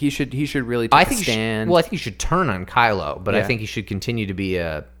 Like he should really take a stand. I think he should turn on Kylo, but I think he should continue to be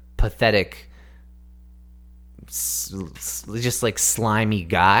a pathetic, just like slimy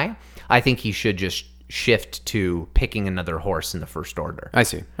guy. I think he should just shift to picking another horse in the First Order. I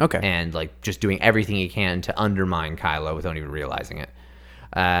see. Okay. And like just doing everything he can to undermine Kylo without even realizing it.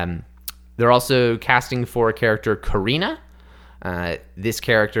 They're also casting for a character, Karina. This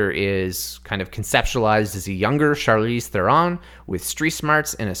character is kind of conceptualized as a younger Charlize Theron with street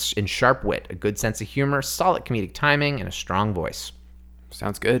smarts and sharp wit, a good sense of humor, solid comedic timing, and a strong voice.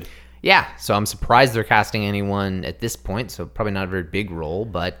 Sounds good. Yeah, so I'm surprised they're casting anyone at this point, so probably not a very big role,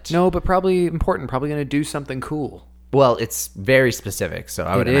 but... No, but probably important, probably going to do something cool. Well, it's very specific, so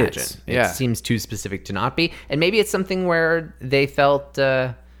I would imagine. Yeah. It seems too specific to not be, and maybe it's something where they felt...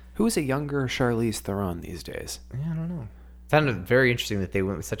 Who is a younger Charlize Theron these days? Yeah, I don't know. Found it very interesting that they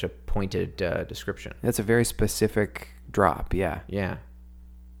went with such a pointed description. That's a very specific drop, yeah. Yeah.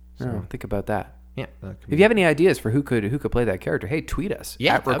 So think about that. Yeah. If you have any ideas for who could play that character, hey, tweet us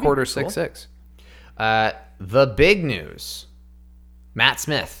at Recorder66. The big news: Matt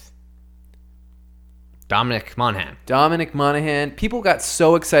Smith Dominic Monaghan. Dominic Monaghan. People got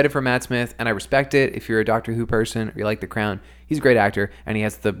so excited for Matt Smith, and I respect it. If you're a Doctor Who person or you like The Crown, he's a great actor, and he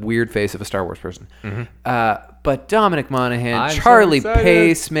has the weird face of a Star Wars person. But Dominic Monaghan, I'm Charlie so excited.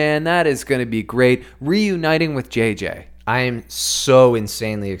 Pace, man, that is going to be great. Reuniting with JJ. I am so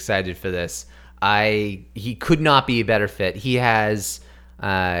insanely excited for this. He could not be a better fit. He has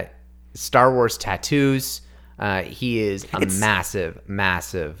Star Wars tattoos. He is a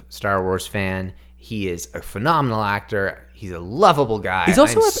massive Star Wars fan. He is a phenomenal actor. He's a lovable guy. He's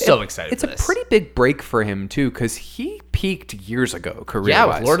also I'm so excited It's for a this. pretty big break for him, too, because he peaked years ago, career-wise.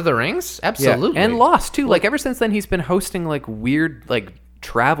 Yeah, with Lord of the Rings? Absolutely. Yeah, and Lost, too. Like, ever since then, he's been hosting, like, weird, like,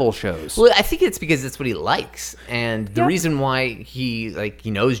 travel shows. Well, I think it's because it's what he likes. And the reason why he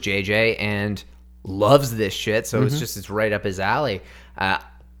knows JJ and loves this shit, so it's right up his alley.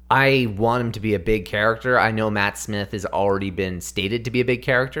 I want him to be a big character. I know Matt Smith has already been stated to be a big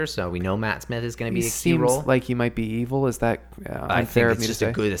character, so we know Matt Smith is going to be a key role. Seems like he might be evil. Is that I unfair think of me it's to just say?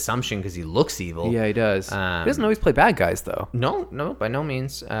 a good assumption because he looks evil. Yeah, he does. He doesn't always play bad guys, though. No, by no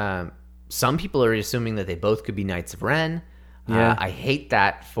means. Some people are assuming that they both could be Knights of Ren. Yeah. I hate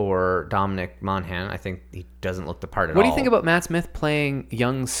that for Dominic Monaghan. I think he doesn't look the part at all. What do you think about Matt Smith playing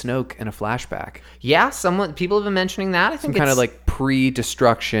young Snoke in a flashback? Yeah, people have been mentioning that. I think Some kind of like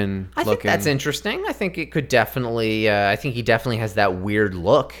pre-destruction I think looking. that's interesting. I think it could definitely. I think he definitely has that weird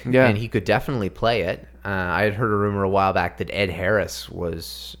look. Yeah. And he could definitely play it. I had heard a rumor a while back that Ed Harris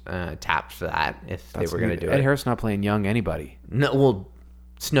was tapped for that if they were going to do it. Ed Harris not playing young anybody. No, well,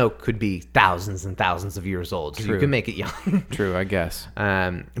 Snoke could be thousands and thousands of years old, so you can make it young. True, I guess.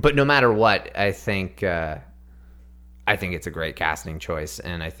 But no matter what, I think it's a great casting choice,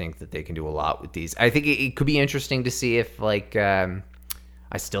 and I think that they can do a lot with these. I think it could be interesting to see if, I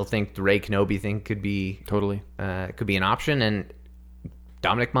still think the Rey Kenobi thing could be Totally. could be an option, and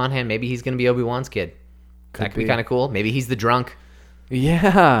Dominic Monaghan, maybe he's going to be Obi-Wan's kid. That could be kind of cool. Maybe he's the drunk.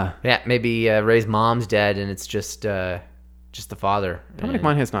 Yeah. Yeah, maybe Rey's mom's dead, and it's just the father. Dominic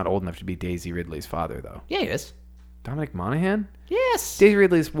Monaghan's not old enough to be Daisy Ridley's father, though. Yeah, he is. Dominic Monaghan? Yes. Daisy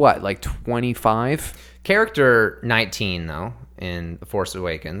Ridley's what, like 25? Character 19, though, in The Force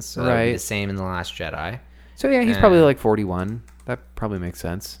Awakens. So that would be Right. the same in The Last Jedi. So yeah, he's probably like 41. That probably makes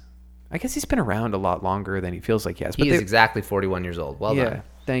sense. I guess he's been around a lot longer than he feels like he has. He is exactly 41 years old. Well yeah, done.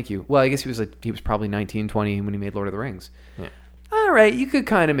 thank you. Well, I guess he was probably 19, 20 when he made Lord of the Rings. Yeah. All right, you could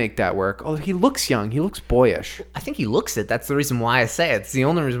kind of make that work. Although he looks young, he looks boyish. I think he looks it. That's the reason why I say it. It's the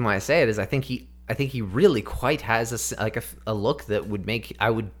only reason why I say it is I think he really quite has a look that would make. I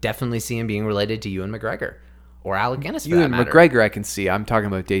would definitely see him being related to Ewan McGregor or Alec Guinness. For that Ewan matter. McGregor, I can see. I'm talking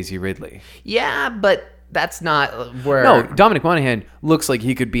about Daisy Ridley. Yeah, but that's not where. No, Dominic Monaghan looks like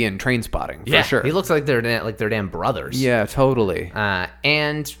he could be in Trainspotting for sure. He looks like they're damn brothers. Yeah, totally.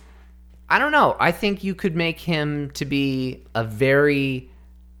 And I don't know. I think you could make him to be a very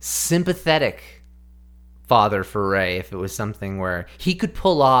sympathetic father for Rey if it was something where he could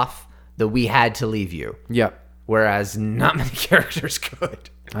pull off the "we had to leave you." Yep. Whereas not many characters could.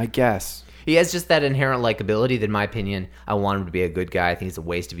 I guess. He has just that inherent likability that, in my opinion, I want him to be a good guy. I think it's a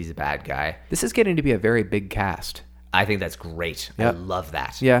waste if he's a bad guy. This is getting to be a very big cast. I think that's great. Yep. I love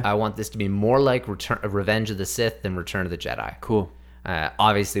that. Yeah. I want this to be more like Revenge of the Sith than Return of the Jedi. Cool.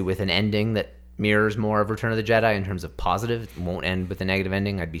 Obviously, with an ending that mirrors more of Return of the Jedi in terms of positive. It won't end with a negative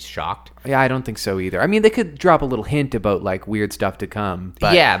ending. I'd be shocked. Yeah, I don't think so either. I mean, they could drop a little hint about like weird stuff to come,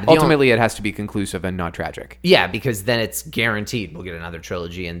 but yeah, but ultimately it has to be conclusive and not tragic. Yeah, because then it's guaranteed we'll get another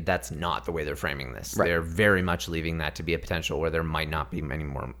trilogy, and that's not the way they're framing this. Right. They're very much leaving that to be a potential where there might not be many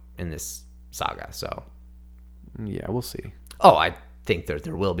more in this saga. So, yeah, we'll see. Oh, I think there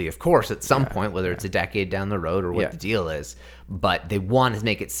will be, of course, at some point, whether it's a decade down the road or what the deal is. But they want to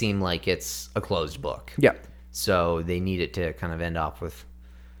make it seem like it's a closed book. Yeah. So they need it to kind of end off with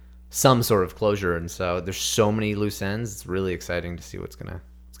some sort of closure. And so there's so many loose ends. It's really exciting to see what's gonna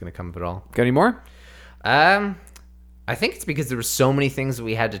come of it all. Got any more? I think it's because there were so many things that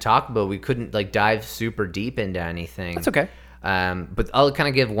we had to talk about. We couldn't like dive super deep into anything. That's okay. But I'll kind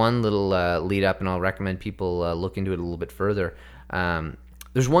of give one little lead up, and I'll recommend people look into it a little bit further.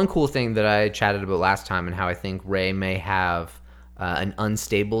 There's one cool thing that I chatted about last time, and how I think Rey may have an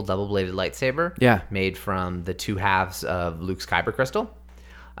unstable double-bladed lightsaber. Yeah. Made from the two halves of Luke's Kyber crystal.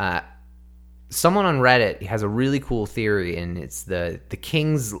 Someone on Reddit has a really cool theory, and it's the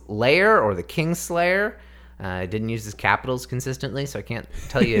King's Lair or the King's Slayer. I didn't use his capitals consistently, so I can't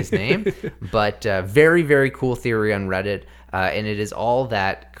tell you his name. But very, very cool theory on Reddit. And it is all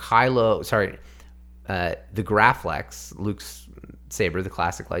that the Graflex, Luke's saber, the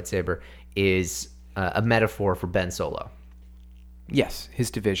classic lightsaber, is a metaphor for Ben Solo. Yes, his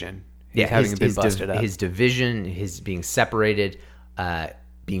division. having been busted up. His division, his being separated,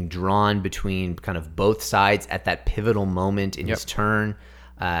 being drawn between kind of both sides at that pivotal moment in his turn,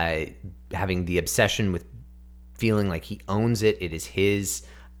 having the obsession with feeling like he owns it, it is his,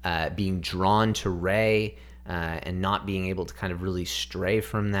 being drawn to Rey, and not being able to kind of really stray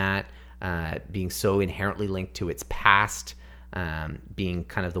from that, being so inherently linked to its past, being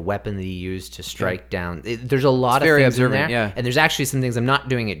kind of the weapon that he used to strike down. There's a lot of things in there, and there's actually some things, I'm not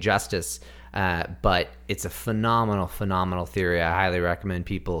doing it justice, but it's a phenomenal theory. I highly recommend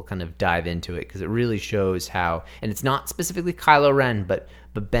people kind of dive into it, because it really shows how, and it's not specifically Kylo Ren, but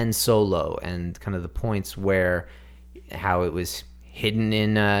Ben Solo, and kind of the points where how it was hidden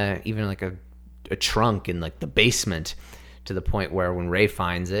in even like a trunk in like the basement, to the point where when Rey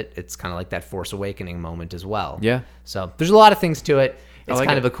finds it, it's kind of like that Force Awakening moment as well. Yeah. So there's a lot of things to it. It's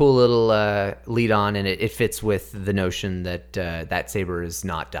kind of a cool little lead on, and it fits with the notion that that saber is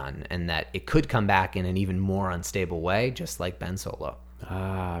not done, and that it could come back in an even more unstable way, just like Ben Solo.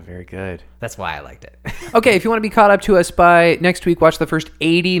 Ah, very good. That's why I liked it. Okay, if you want to be caught up to us by next week, watch the first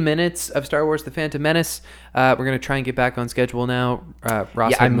 80 minutes of Star Wars The Phantom Menace. We're going to try and get back on schedule now.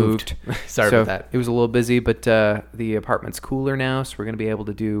 Ross had moved. Sorry about that. It was a little busy, but the apartment's cooler now, so we're going to be able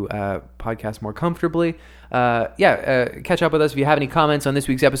to do podcasts more comfortably. Catch up with us. If you have any comments on this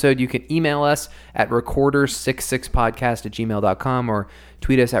week's episode, you can email us at recorder66podcast@gmail.com or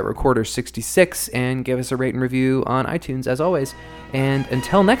tweet us at recorder66 and give us a rate and review on iTunes, as always. And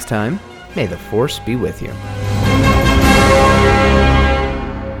until next time, may the Force be with you.